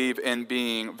did believe in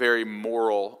being very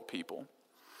moral people.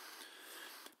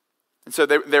 And so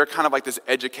they're kind of like this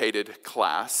educated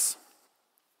class.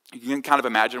 You can kind of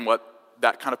imagine what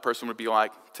that kind of person would be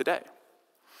like today.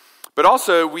 But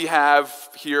also we have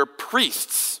here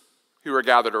priests who are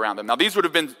gathered around them. Now these would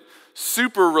have been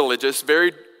super religious,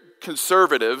 very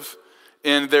conservative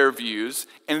in their views,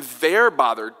 and they're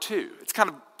bothered too. It's kind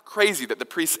of crazy that the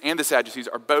priests and the Sadducees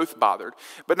are both bothered.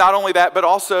 But not only that, but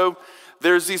also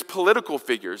there's these political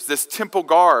figures, this temple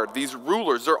guard, these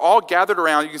rulers. They're all gathered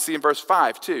around. You can see in verse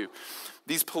 5 too.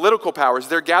 These political powers,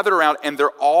 they're gathered around and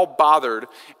they're all bothered.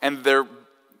 And the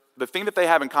thing that they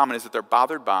have in common is that they're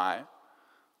bothered by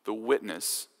the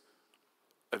witness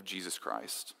of Jesus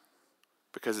Christ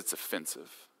because it's offensive.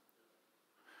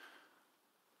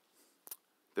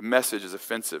 The message is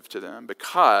offensive to them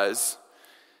because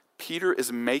Peter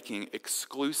is making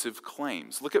exclusive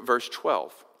claims. Look at verse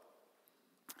 12.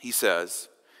 He says,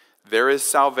 there is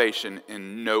salvation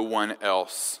in no one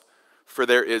else, for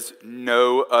there is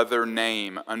no other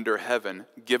name under heaven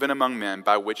given among men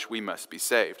by which we must be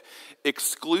saved.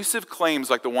 Exclusive claims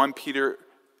like the one Peter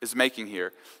is making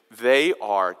here, they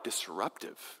are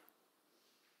disruptive.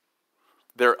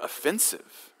 They're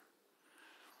offensive.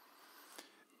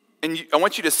 And I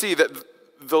want you to see that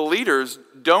the leaders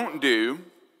don't do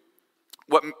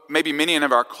what maybe many in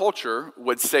our culture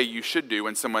would say you should do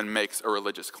when someone makes a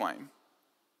religious claim.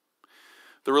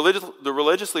 The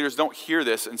religious leaders don't hear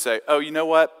this and say, oh, you know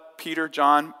what, Peter,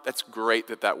 John, that's great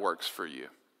that works for you.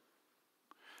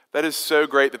 That is so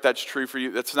great that that's true for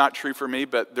you. That's not true for me,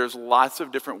 but there's lots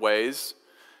of different ways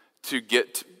to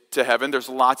get to heaven. There's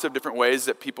lots of different ways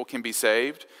that people can be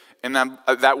saved, and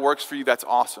that works for you. That's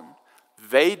awesome.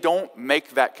 They don't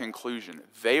make that conclusion.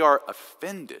 They are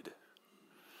offended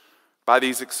by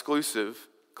these exclusive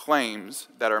claims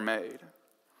that are made.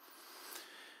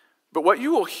 But what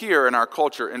you will hear in our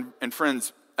culture, and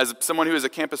friends, as someone who is a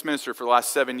campus minister for the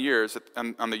last 7 years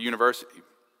on the university,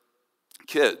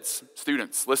 kids,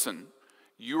 students, listen,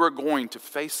 you are going to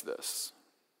face this.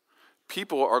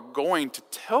 People are going to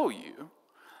tell you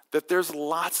that there's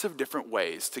lots of different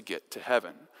ways to get to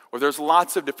heaven, or there's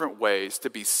lots of different ways to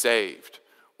be saved,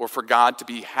 or for God to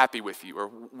be happy with you, or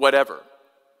whatever.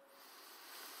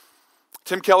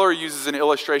 Tim Keller uses an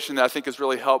illustration that I think is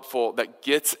really helpful that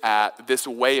gets at this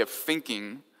way of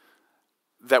thinking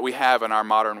that we have in our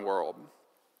modern world.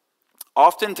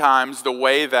 Oftentimes, the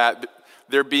way that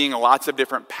there being lots of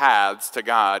different paths to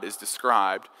God is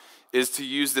described is to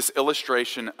use this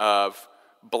illustration of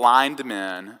blind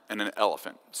men and an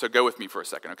elephant. So go with me for a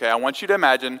second, okay? I want you to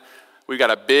imagine we've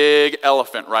got a big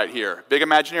elephant right here, big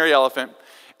imaginary elephant,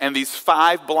 and these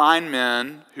 5 blind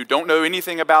men who don't know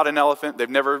anything about an elephant, they've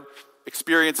never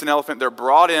experienced an elephant, they're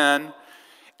brought in,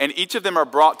 and each of them are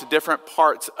brought to different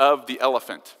parts of the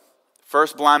elephant.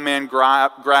 First blind man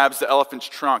grabs the elephant's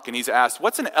trunk, and he's asked,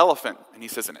 "What's an elephant?" And he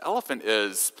says, "An elephant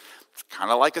is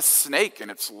kind of like a snake,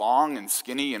 and it's long and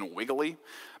skinny and wiggly."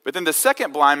 But then the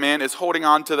second blind man is holding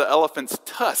on to the elephant's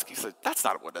tusk. He said, "That's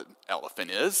not what an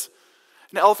elephant is.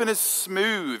 An elephant is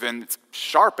smooth and it's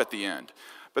sharp at the end."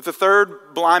 But the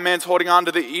third blind man's holding on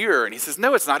to the ear, and he says,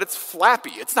 "No, it's not. It's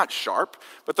flappy. It's not sharp."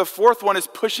 But the fourth one is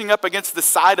pushing up against the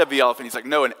side of the elephant. He's like,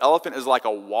 "No, an elephant is like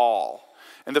a wall."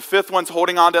 And the fifth one's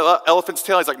holding on to the elephant's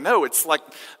tail. He's like, "No, it's like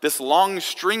this long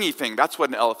stringy thing. That's what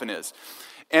an elephant is."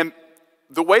 And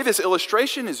the way this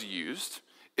illustration is used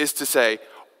is to say,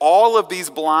 all of these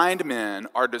blind men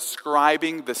are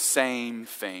describing the same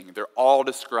thing. They're all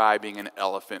describing an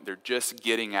elephant. They're just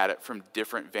getting at it from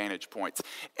different vantage points.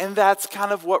 And that's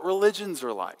kind of what religions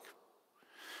are like.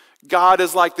 God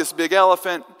is like this big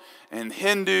elephant, and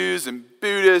Hindus and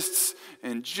Buddhists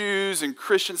and Jews and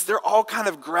Christians, they're all kind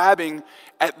of grabbing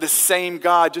at the same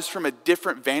God just from a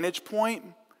different vantage point,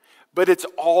 but it's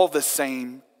all the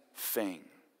same thing.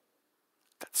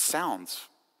 That sounds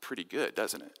pretty good,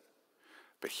 doesn't it?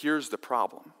 But here's the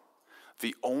problem.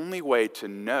 The only way to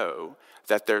know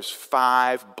that there's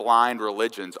 5 blind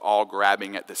religions all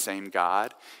grabbing at the same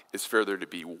God is for there to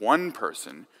be one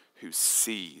person who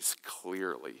sees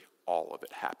clearly all of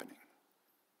it happening.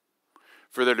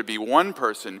 For there to be one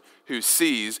person who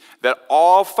sees that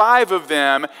all 5 of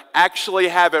them actually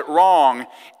have it wrong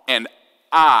and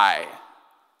I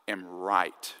am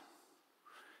right.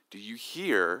 Do you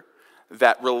hear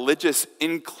that religious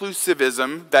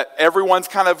inclusivism, that everyone's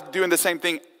kind of doing the same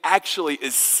thing, actually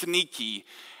is sneaky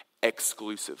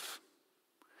exclusive?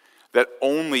 That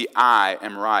only I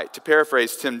am right. To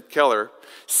paraphrase Tim Keller,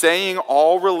 saying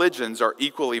all religions are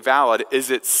equally valid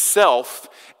is itself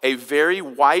a very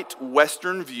white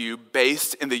Western view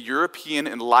based in the European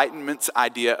Enlightenment's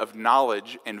idea of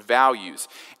knowledge and values.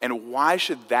 And why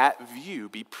should that view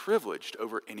be privileged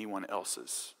over anyone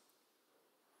else's?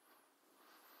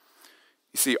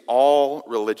 You see, all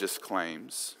religious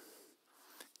claims,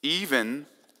 even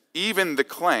the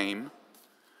claim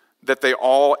that they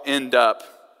all end up,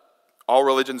 all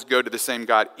religions go to the same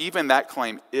God, even that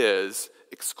claim is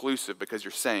exclusive because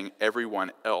you're saying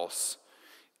everyone else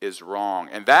is wrong.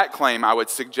 And that claim, I would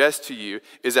suggest to you,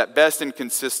 is at best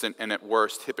inconsistent and at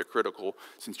worst hypocritical,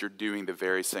 since you're doing the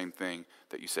very same thing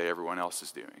that you say everyone else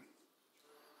is doing.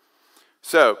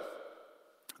 So,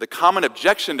 the common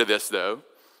objection to this, though,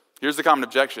 here's the common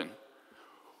objection.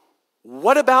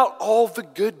 What about all the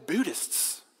good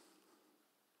Buddhists?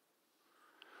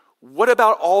 What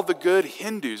about all the good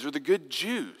Hindus or the good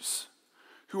Jews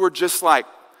who are just like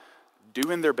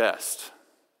doing their best?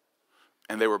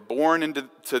 And they were born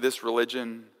into this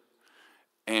religion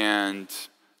and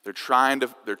they're trying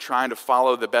to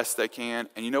follow the best they can.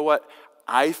 And you know what?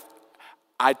 I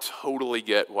totally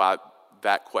get why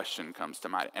that question comes to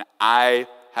mind. And I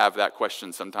have that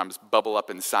question sometimes bubble up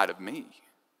inside of me.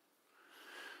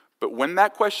 But when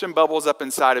that question bubbles up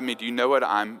inside of me, do you know what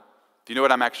I'm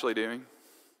actually doing?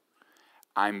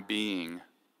 I'm being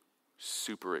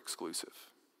super exclusive.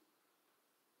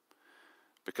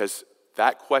 Because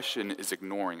that question is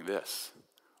ignoring this.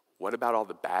 What about all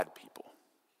the bad people?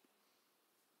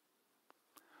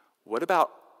 What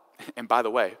about, and by the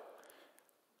way,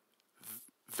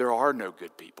 there are no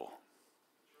good people.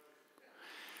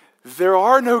 There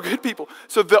are no good people.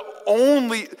 So the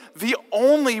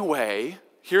only way,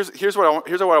 here's what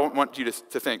I want you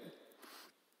to think.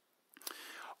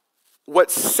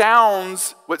 What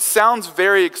sounds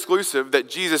very exclusive, that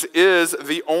Jesus is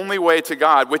the only way to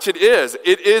God, which it is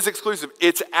exclusive.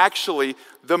 It's actually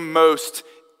the most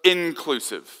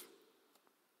inclusive.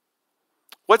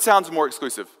 What sounds more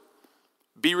exclusive?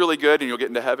 Be really good and you'll get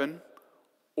into heaven?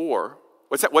 Or,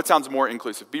 what sounds more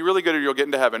inclusive? Be really good or you'll get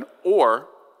into heaven? Or,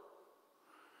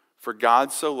 for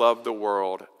God so loved the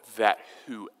world that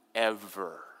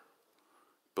whoever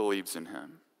believes in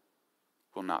him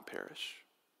will not perish,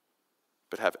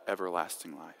 but have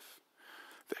everlasting life.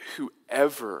 That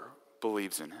whoever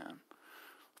believes in him.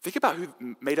 Think about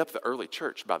who made up the early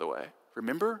church, by the way.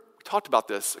 Remember? We talked about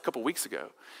this a couple weeks ago.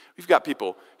 We've got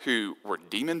people who were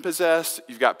demon-possessed.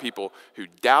 You've got people who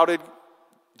doubted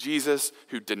Jesus,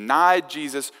 who denied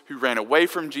Jesus, who ran away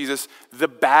from Jesus. The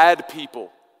bad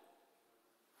people.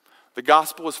 The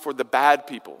gospel is for the bad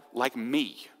people, like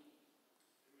me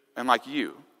and like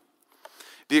you.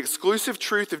 The exclusive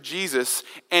truth of Jesus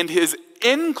and his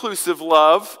inclusive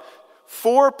love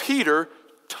for Peter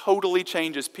totally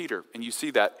changes Peter. And you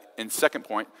see that in second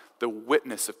point, the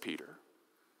witness of Peter.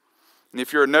 And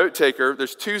if you're a note taker,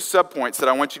 there's two subpoints that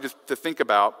I want you to think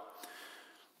about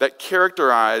that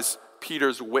characterize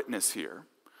Peter's witness here.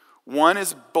 One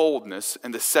is boldness,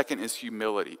 and the second is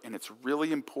humility. And it's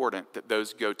really important that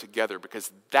those go together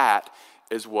because that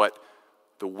is what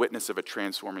the witness of a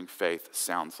transforming faith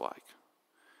sounds like.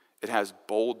 It has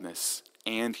boldness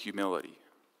and humility.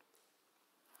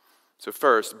 So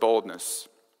first, boldness.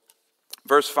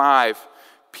 Verse 5,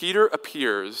 Peter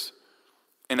appears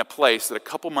in a place that a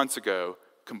couple months ago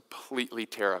completely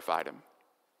terrified him.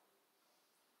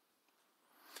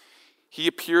 He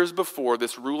appears before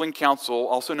this ruling council,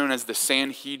 also known as the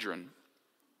Sanhedrin.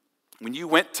 When you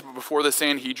went before the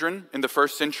Sanhedrin in the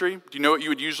first century, do you know what you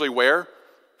would usually wear?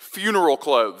 Funeral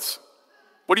clothes.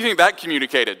 What do you think that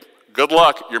communicated? Good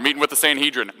luck, you're meeting with the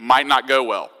Sanhedrin. Might not go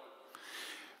well.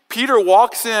 Peter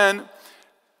walks in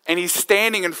and he's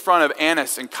standing in front of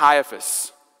Annas and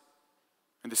Caiaphas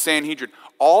and the Sanhedrin.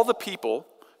 All the people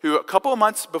who a couple of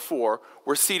months before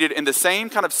were seated in the same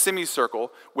kind of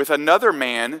semicircle with another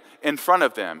man in front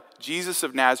of them, Jesus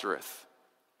of Nazareth.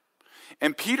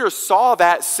 And Peter saw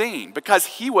that scene because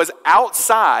he was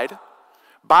outside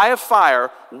by a fire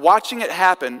watching it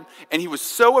happen, and he was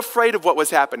so afraid of what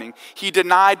was happening, he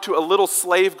denied to a little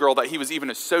slave girl that he was even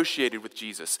associated with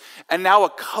Jesus. And now a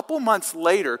couple months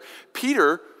later,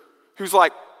 Peter, who's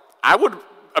like, I would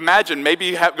imagine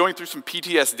maybe going through some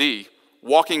PTSD,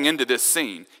 walking into this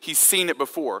scene. He's seen it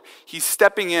before. He's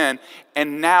stepping in,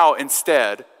 and now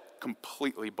instead,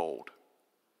 completely bold.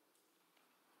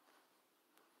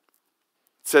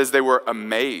 It says they were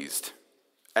amazed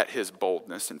at his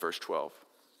boldness in verse 12.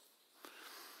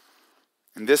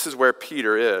 And this is where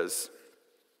Peter is.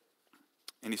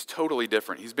 And he's totally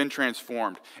different. He's been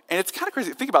transformed. And it's kind of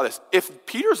crazy. Think about this. If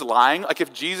Peter's lying, like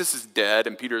if Jesus is dead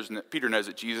and Peter knows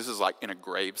that Jesus is like in a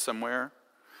grave somewhere,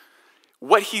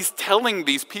 what he's telling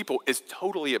these people is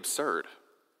totally absurd.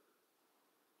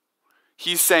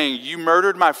 He's saying, you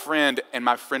murdered my friend and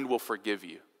my friend will forgive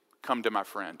you. Come to my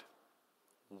friend.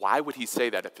 Why would he say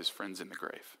that if his friend's in the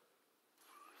grave?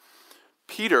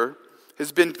 Peter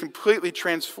has been completely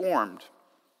transformed.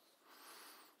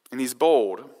 And he's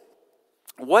bold.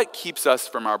 What keeps us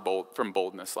from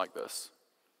boldness like this?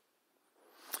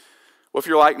 Well, if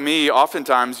you're like me,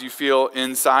 oftentimes you feel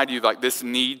inside you like this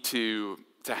need to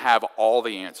have all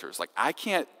the answers. Like I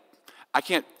can't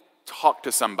talk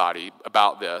to somebody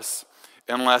about this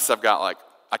unless I've got like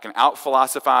I can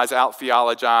out-philosophize,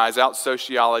 out-theologize,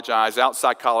 out-sociologize,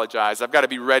 out-psychologize. I've got to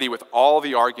be ready with all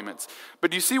the arguments.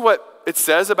 But do you see what it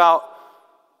says about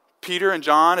Peter and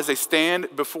John as they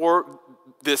stand before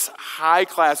this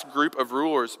high-class group of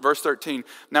rulers? Verse 13,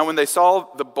 now when they saw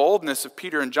the boldness of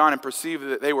Peter and John and perceived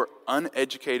that they were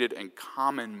uneducated and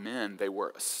common men, they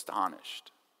were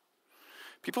astonished.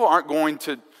 People aren't going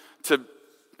to,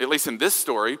 at least in this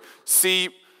story, see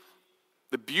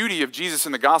the beauty of Jesus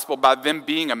in the gospel by them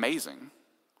being amazing.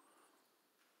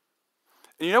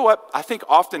 And you know what? I think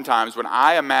oftentimes when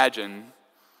I imagine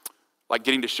like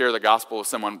getting to share the gospel with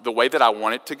someone, the way that I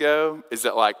want it to go is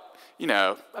that like, you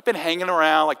know, I've been hanging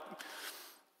around, like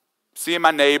seeing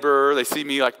my neighbor. They see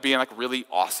me like being like really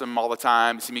awesome all the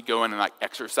time. They see me going and like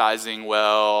exercising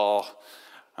well,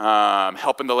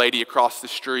 helping the lady across the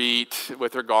street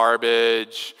with her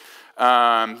garbage,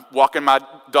 walking my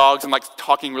dogs and like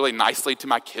talking really nicely to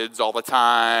my kids all the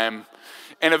time.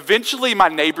 And eventually my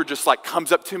neighbor just like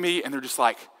comes up to me and they're just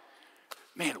like,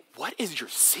 man, what is your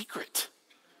secret?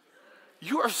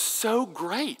 You are so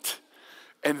great.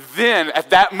 And then at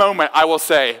that moment, I will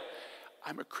say,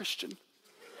 I'm a Christian.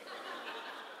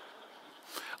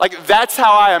 Like that's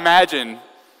how I imagine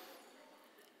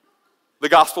the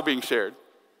gospel being shared.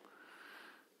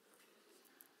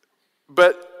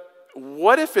 But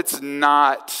what if it's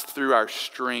not through our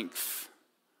strength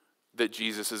that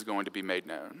Jesus is going to be made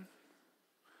known?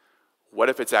 What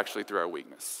if it's actually through our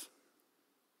weakness?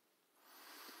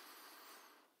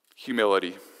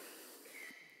 Humility.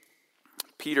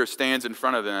 Peter stands in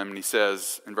front of them and he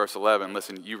says in verse 11,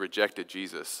 listen, you rejected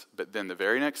Jesus. But then the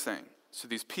very next thing, So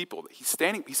these people, he's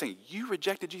saying, you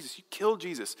rejected Jesus, you killed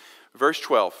Jesus. Verse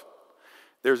 12,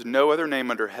 there's no other name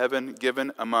under heaven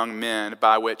given among men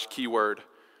by which, keyword,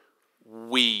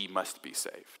 we must be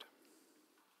saved.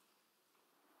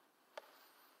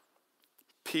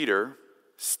 Peter,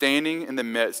 standing in the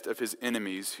midst of his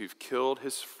enemies who've killed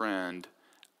his friend,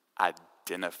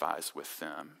 identifies with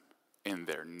them in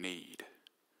their need.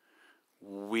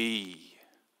 We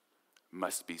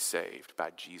must be saved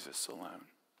by Jesus alone.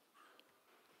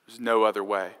 There's no other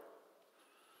way.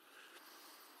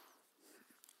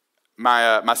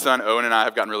 My son Owen and I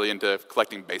have gotten really into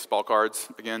collecting baseball cards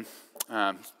again.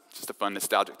 Just a fun,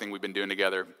 nostalgic thing we've been doing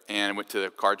together. And went to the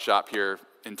card shop here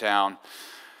in town.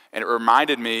 And it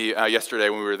reminded me yesterday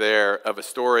when we were there of a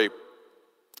story.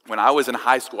 When I was in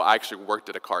high school, I actually worked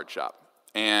at a card shop.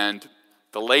 And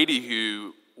the lady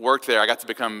who worked there, I got to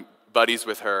become buddies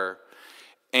with her.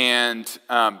 And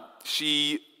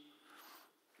she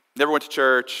never went to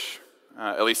church,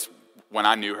 at least when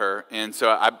I knew her. And so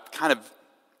I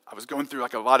was going through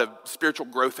like a lot of spiritual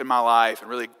growth in my life and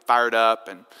really fired up.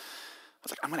 And I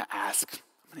was like, I'm going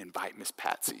to invite Miss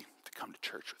Patsy to come to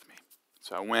church with me.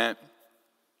 So I went,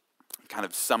 kind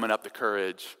of summon up the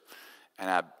courage, and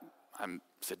I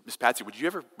said, Miss Patsy, would you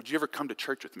ever come to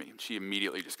church with me? And she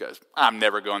immediately just goes, I'm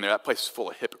never going there. That place is full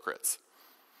of hypocrites.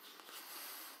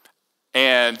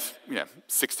 And,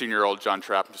 16-year-old John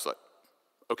Trapp, I'm just like,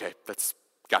 okay,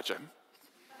 gotcha.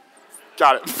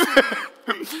 Got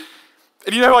it.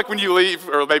 And like when you leave,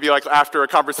 or maybe like after a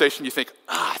conversation, you think,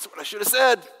 that's what I should have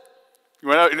said.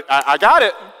 I got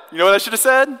it. You know what I should have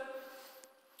said?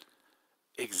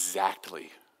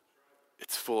 Exactly.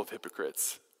 It's full of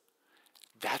hypocrites.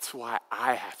 That's why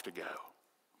I have to go.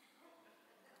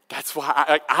 That's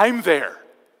why I'm there.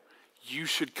 You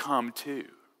should come too.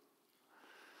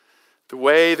 The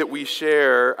way that we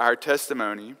share our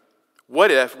testimony,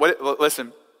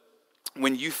 listen,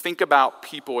 when you think about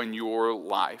people in your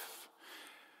life,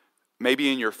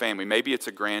 maybe in your family, maybe it's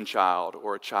a grandchild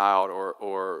or a child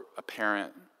or a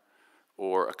parent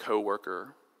or a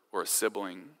coworker or a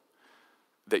sibling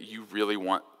that you really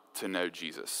want to know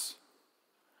Jesus.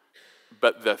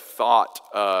 But the thought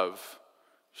of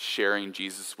sharing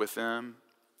Jesus with them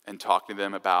and talking to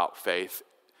them about faith,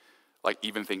 like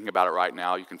even thinking about it right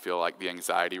now, you can feel like the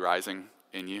anxiety rising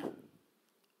in you.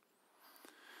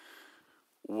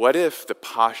 What if the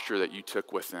posture that you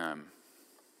took with them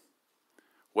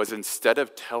was, instead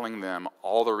of telling them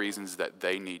all the reasons that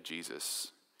they need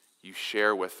Jesus, you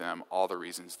share with them all the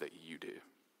reasons that you do?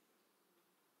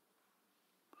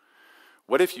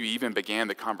 What if you even began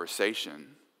the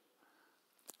conversation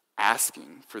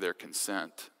asking for their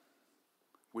consent?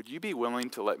 Would you be willing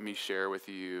to let me share with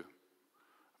you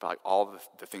about all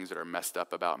the things that are messed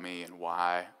up about me and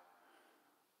why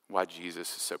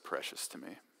Jesus is so precious to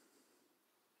me?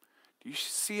 Do you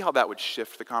see how that would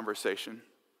shift the conversation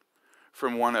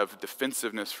from one of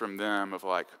defensiveness from them, of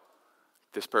like,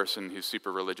 this person who's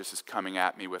super religious is coming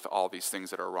at me with all these things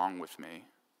that are wrong with me,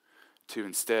 to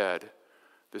instead,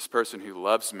 this person who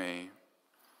loves me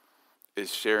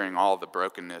is sharing all the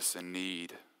brokenness and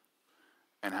need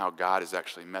and how God has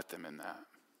actually met them in that.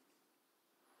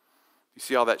 You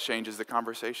see how that changes the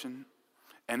conversation?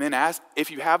 And then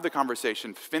if you have the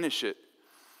conversation, finish it,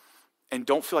 and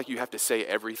don't feel like you have to say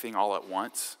everything all at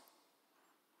once.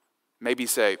 Maybe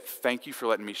say, thank you for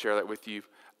letting me share that with you.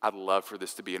 I'd love for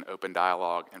this to be an open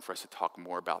dialogue and for us to talk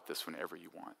more about this whenever you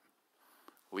want.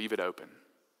 Leave it open.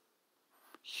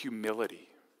 Humility.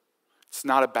 It's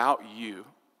not about you.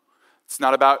 It's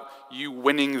not about you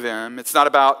winning them. It's not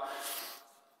about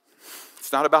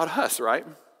us, right?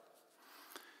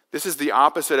 This is the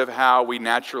opposite of how we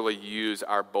naturally use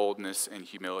our boldness and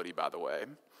humility, by the way.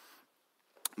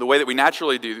 The way that we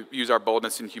naturally use our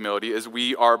boldness and humility is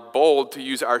we are bold to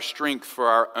use our strength for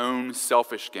our own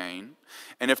selfish gain.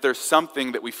 And if there's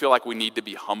something that we feel like we need to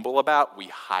be humble about, we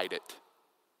hide it.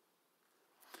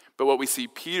 But what we see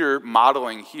Peter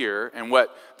modeling here, and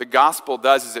what the gospel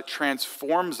does is it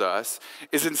transforms us,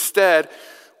 is instead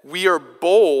we are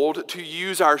bold to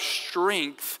use our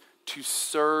strength to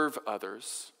serve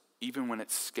others, even when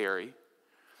it's scary.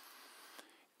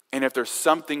 And if there's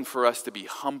something for us to be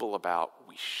humble about,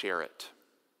 we share it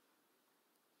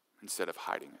instead of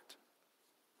hiding it.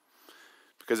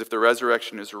 Because if the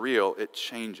resurrection is real, it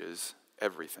changes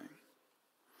everything.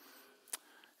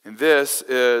 And this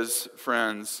is,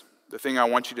 friends, the thing I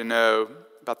want you to know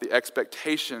about the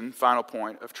expectation, final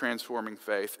point, of transforming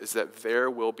faith is that there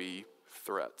will be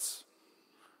threats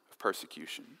of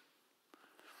persecution.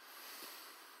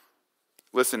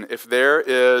 Listen, if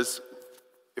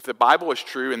the Bible is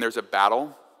true and there's a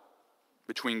battle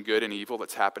between good and evil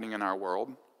that's happening in our world,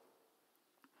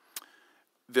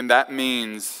 then that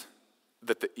means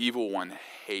that the evil one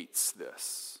hates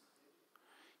this.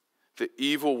 The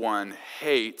evil one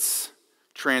hates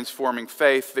transforming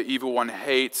faith. The evil one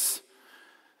hates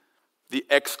the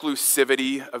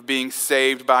exclusivity of being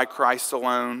saved by Christ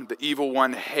alone. The evil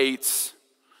one hates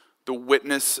the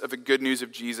witness of the good news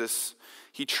of Jesus.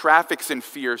 He traffics in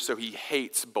fear, so he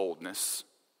hates boldness.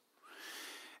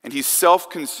 And he's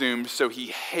self-consumed, so he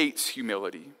hates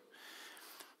humility.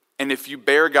 And if you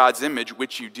bear God's image,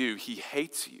 which you do, he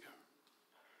hates you.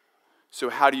 So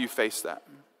how do you face that?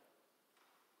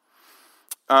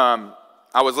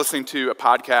 I was listening to a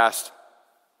podcast,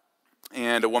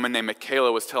 and a woman named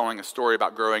Michaela was telling a story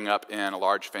about growing up in a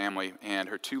large family, and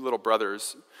her two little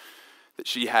brothers that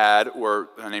she had were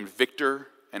named Victor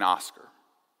and Oscar.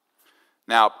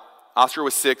 Now, Oscar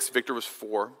was 6, Victor was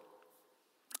 4,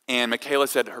 and Michaela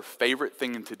said her favorite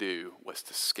thing to do was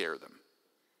to scare them.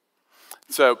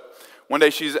 So one day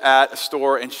she's at a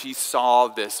store and she saw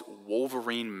this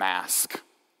Wolverine mask,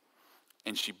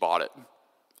 and she bought it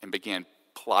and began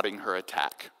plotting her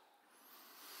attack.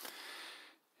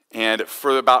 And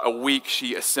for about a week,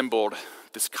 she assembled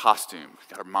this costume.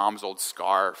 Got her mom's old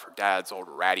scarf, her dad's old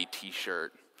ratty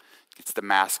t-shirt, gets the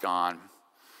mask on.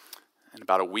 And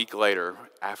about a week later,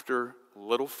 after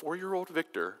little 4-year-old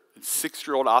Victor and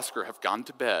 6-year-old Oscar have gone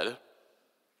to bed, with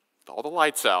all the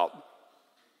lights out,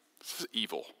 this is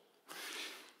evil.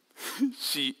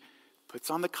 She puts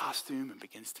on the costume and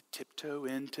begins to tiptoe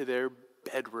into their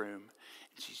bedroom.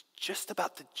 And she's just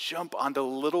about to jump onto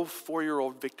little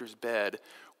 4-year-old Victor's bed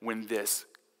when this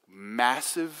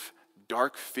massive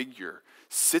dark figure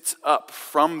sits up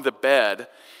from the bed,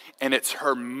 and it's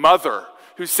her mother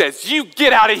who says, "You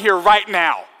get out of here right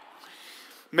now."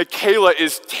 Michaela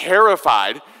is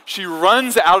terrified. She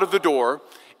runs out of the door,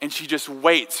 and she just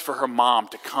waits for her mom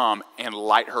to come and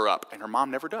light her up. And her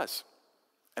mom never does.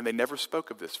 And they never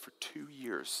spoke of this for 2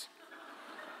 years.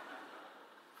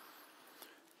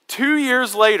 2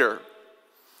 years later,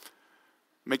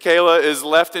 Michaela is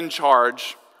left in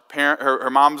charge. Her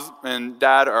moms and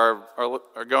dad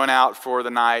are going out for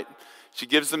the night. She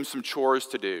gives them some chores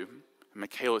to do. And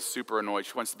Michaela's super annoyed.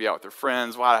 She wants to be out with her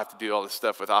friends. Why do I have to do all this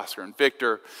stuff with Oscar and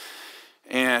Victor?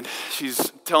 And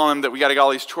she's telling them that we got to get all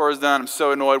these chores done. I'm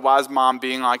so annoyed. Why is mom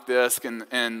being like this?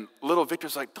 And little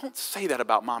Victor's like, "Don't say that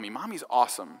about mommy. Mommy's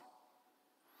awesome."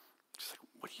 She's like,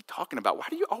 "What are you talking about? Why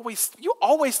do you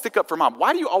always stick up for mom?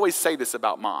 Why do you always say this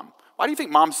about mom? Why do you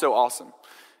think mom's so awesome?"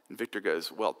 And Victor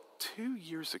goes, "Well, 2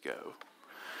 years ago,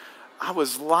 I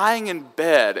was lying in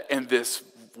bed and this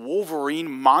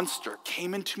Wolverine monster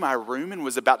came into my room and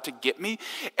was about to get me,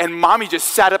 and mommy just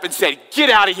sat up and said, 'Get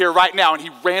out of here right now,' and he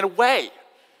ran away."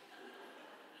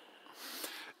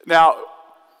 Now,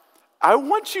 I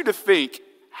want you to think,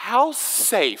 how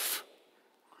safe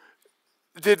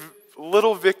did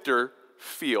little Victor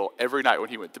feel every night when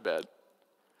he went to bed?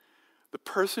 The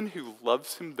person who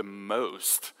loves him the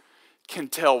most can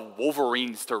tell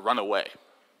Wolverines to run away,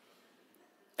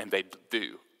 and they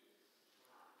do.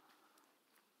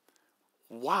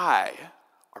 Why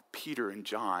are Peter and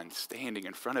John standing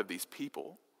in front of these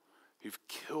people who've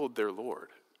killed their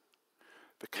Lord?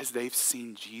 Because they've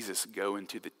seen Jesus go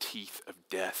into the teeth of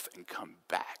death and come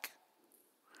back.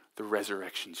 The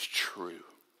resurrection's true.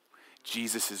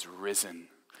 Jesus is risen,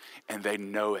 and they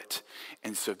know it.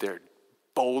 And so they're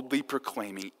boldly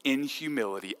proclaiming in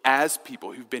humility as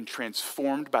people who've been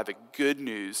transformed by the good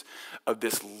news of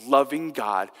this loving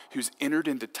God who's entered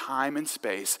into time and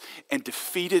space and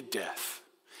defeated death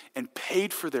and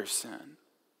paid for their sin.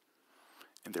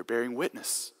 And they're bearing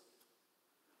witness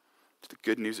to the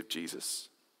good news of Jesus.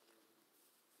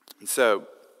 And so,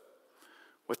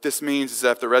 what this means is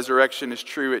that if the resurrection is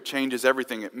true, it changes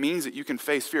everything. It means that you can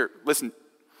face fear. Listen,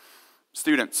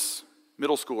 students,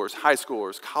 middle schoolers, high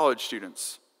schoolers, college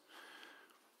students,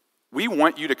 we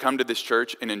want you to come to this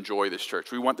church and enjoy this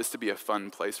church. We want this to be a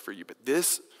fun place for you. But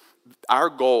our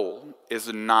goal is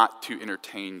not to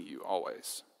entertain you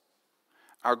always.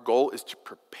 Our goal is to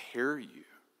prepare you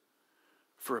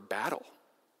for a battle.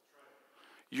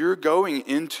 You're going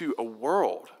into a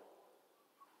world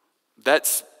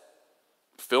that's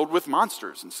filled with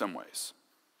monsters in some ways.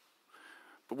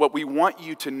 But what we want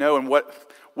you to know, and what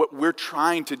we're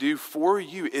trying to do for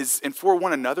you is, and for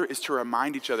one another, is to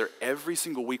remind each other every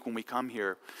single week when we come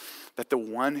here that the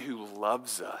one who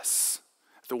loves us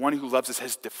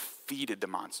has defeated the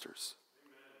monsters.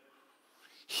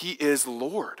 He is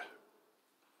Lord.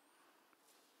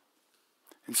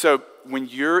 And so when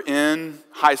you're in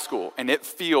high school and it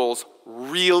feels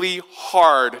really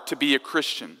hard to be a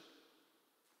Christian,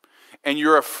 and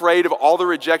you're afraid of all the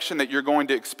rejection that you're going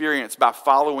to experience by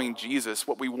following Jesus,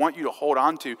 what we want you to hold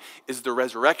on to is the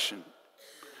resurrection.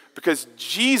 Because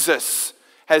Jesus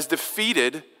has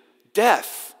defeated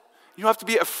death. You don't have to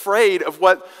be afraid of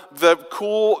what the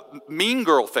cool mean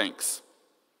girl thinks.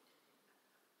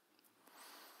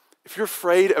 If you're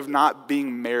afraid of not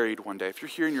being married one day, if you're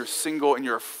here and you're single and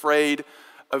you're afraid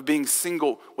of being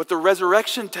single, what the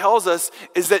resurrection tells us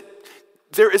is that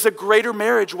there is a greater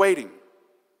marriage waiting.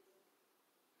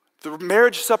 The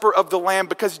marriage supper of the Lamb,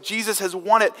 because Jesus has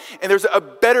won it, and there's a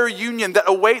better union that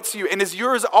awaits you and is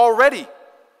yours already.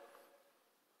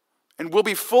 And will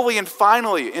be fully and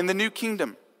finally in the new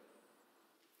kingdom.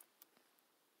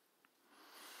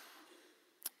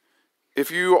 If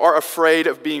you are afraid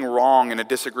of being wrong in a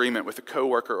disagreement with a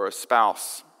coworker or a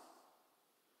spouse,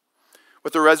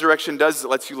 what the resurrection does is it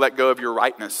lets you let go of your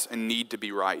rightness and need to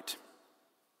be right.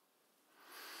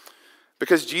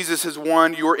 Because Jesus has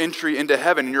won your entry into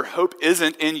heaven, and your hope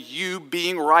isn't in you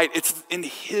being right. It's in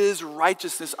his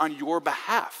righteousness on your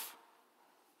behalf.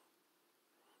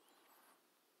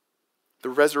 The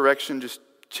resurrection just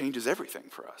changes everything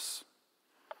for us.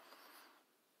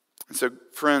 And so,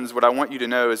 friends, what I want you to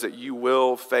know is that you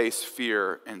will face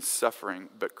fear and suffering,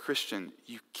 but Christian,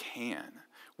 you can.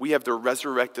 We have the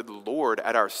resurrected Lord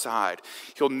at our side.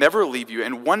 He'll never leave you,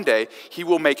 and one day he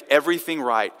will make everything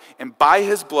right. And by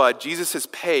his blood, Jesus has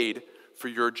paid for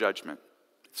your judgment.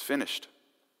 It's finished.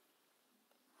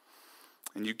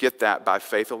 And you get that by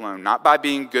faith alone, not by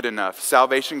being good enough.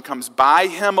 Salvation comes by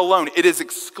him alone. It is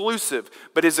exclusive,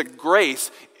 but his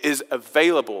grace is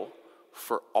available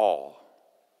for all.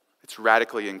 It's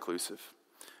radically inclusive.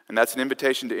 And that's an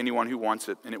invitation to anyone who wants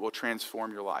it, and it will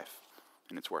transform your life,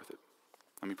 and it's worth it.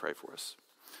 Let me pray for us.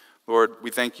 Lord,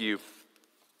 we thank you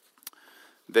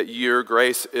that your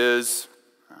grace is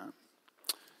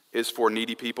for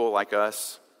needy people like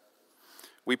us.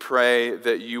 We pray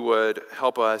that you would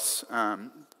help us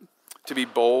to be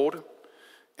bold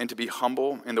and to be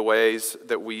humble in the ways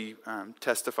that we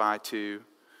testify to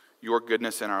your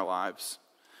goodness in our lives.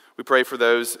 We pray for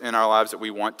those in our lives that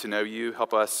we want to know you.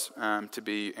 Help us to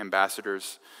be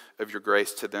ambassadors of your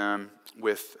grace to them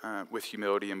with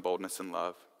humility and boldness and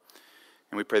love.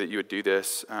 And we pray that you would do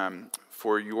this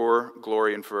for your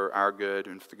glory and for our good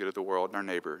and for the good of the world and our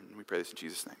neighbor. And we pray this in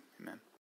Jesus' name. Amen.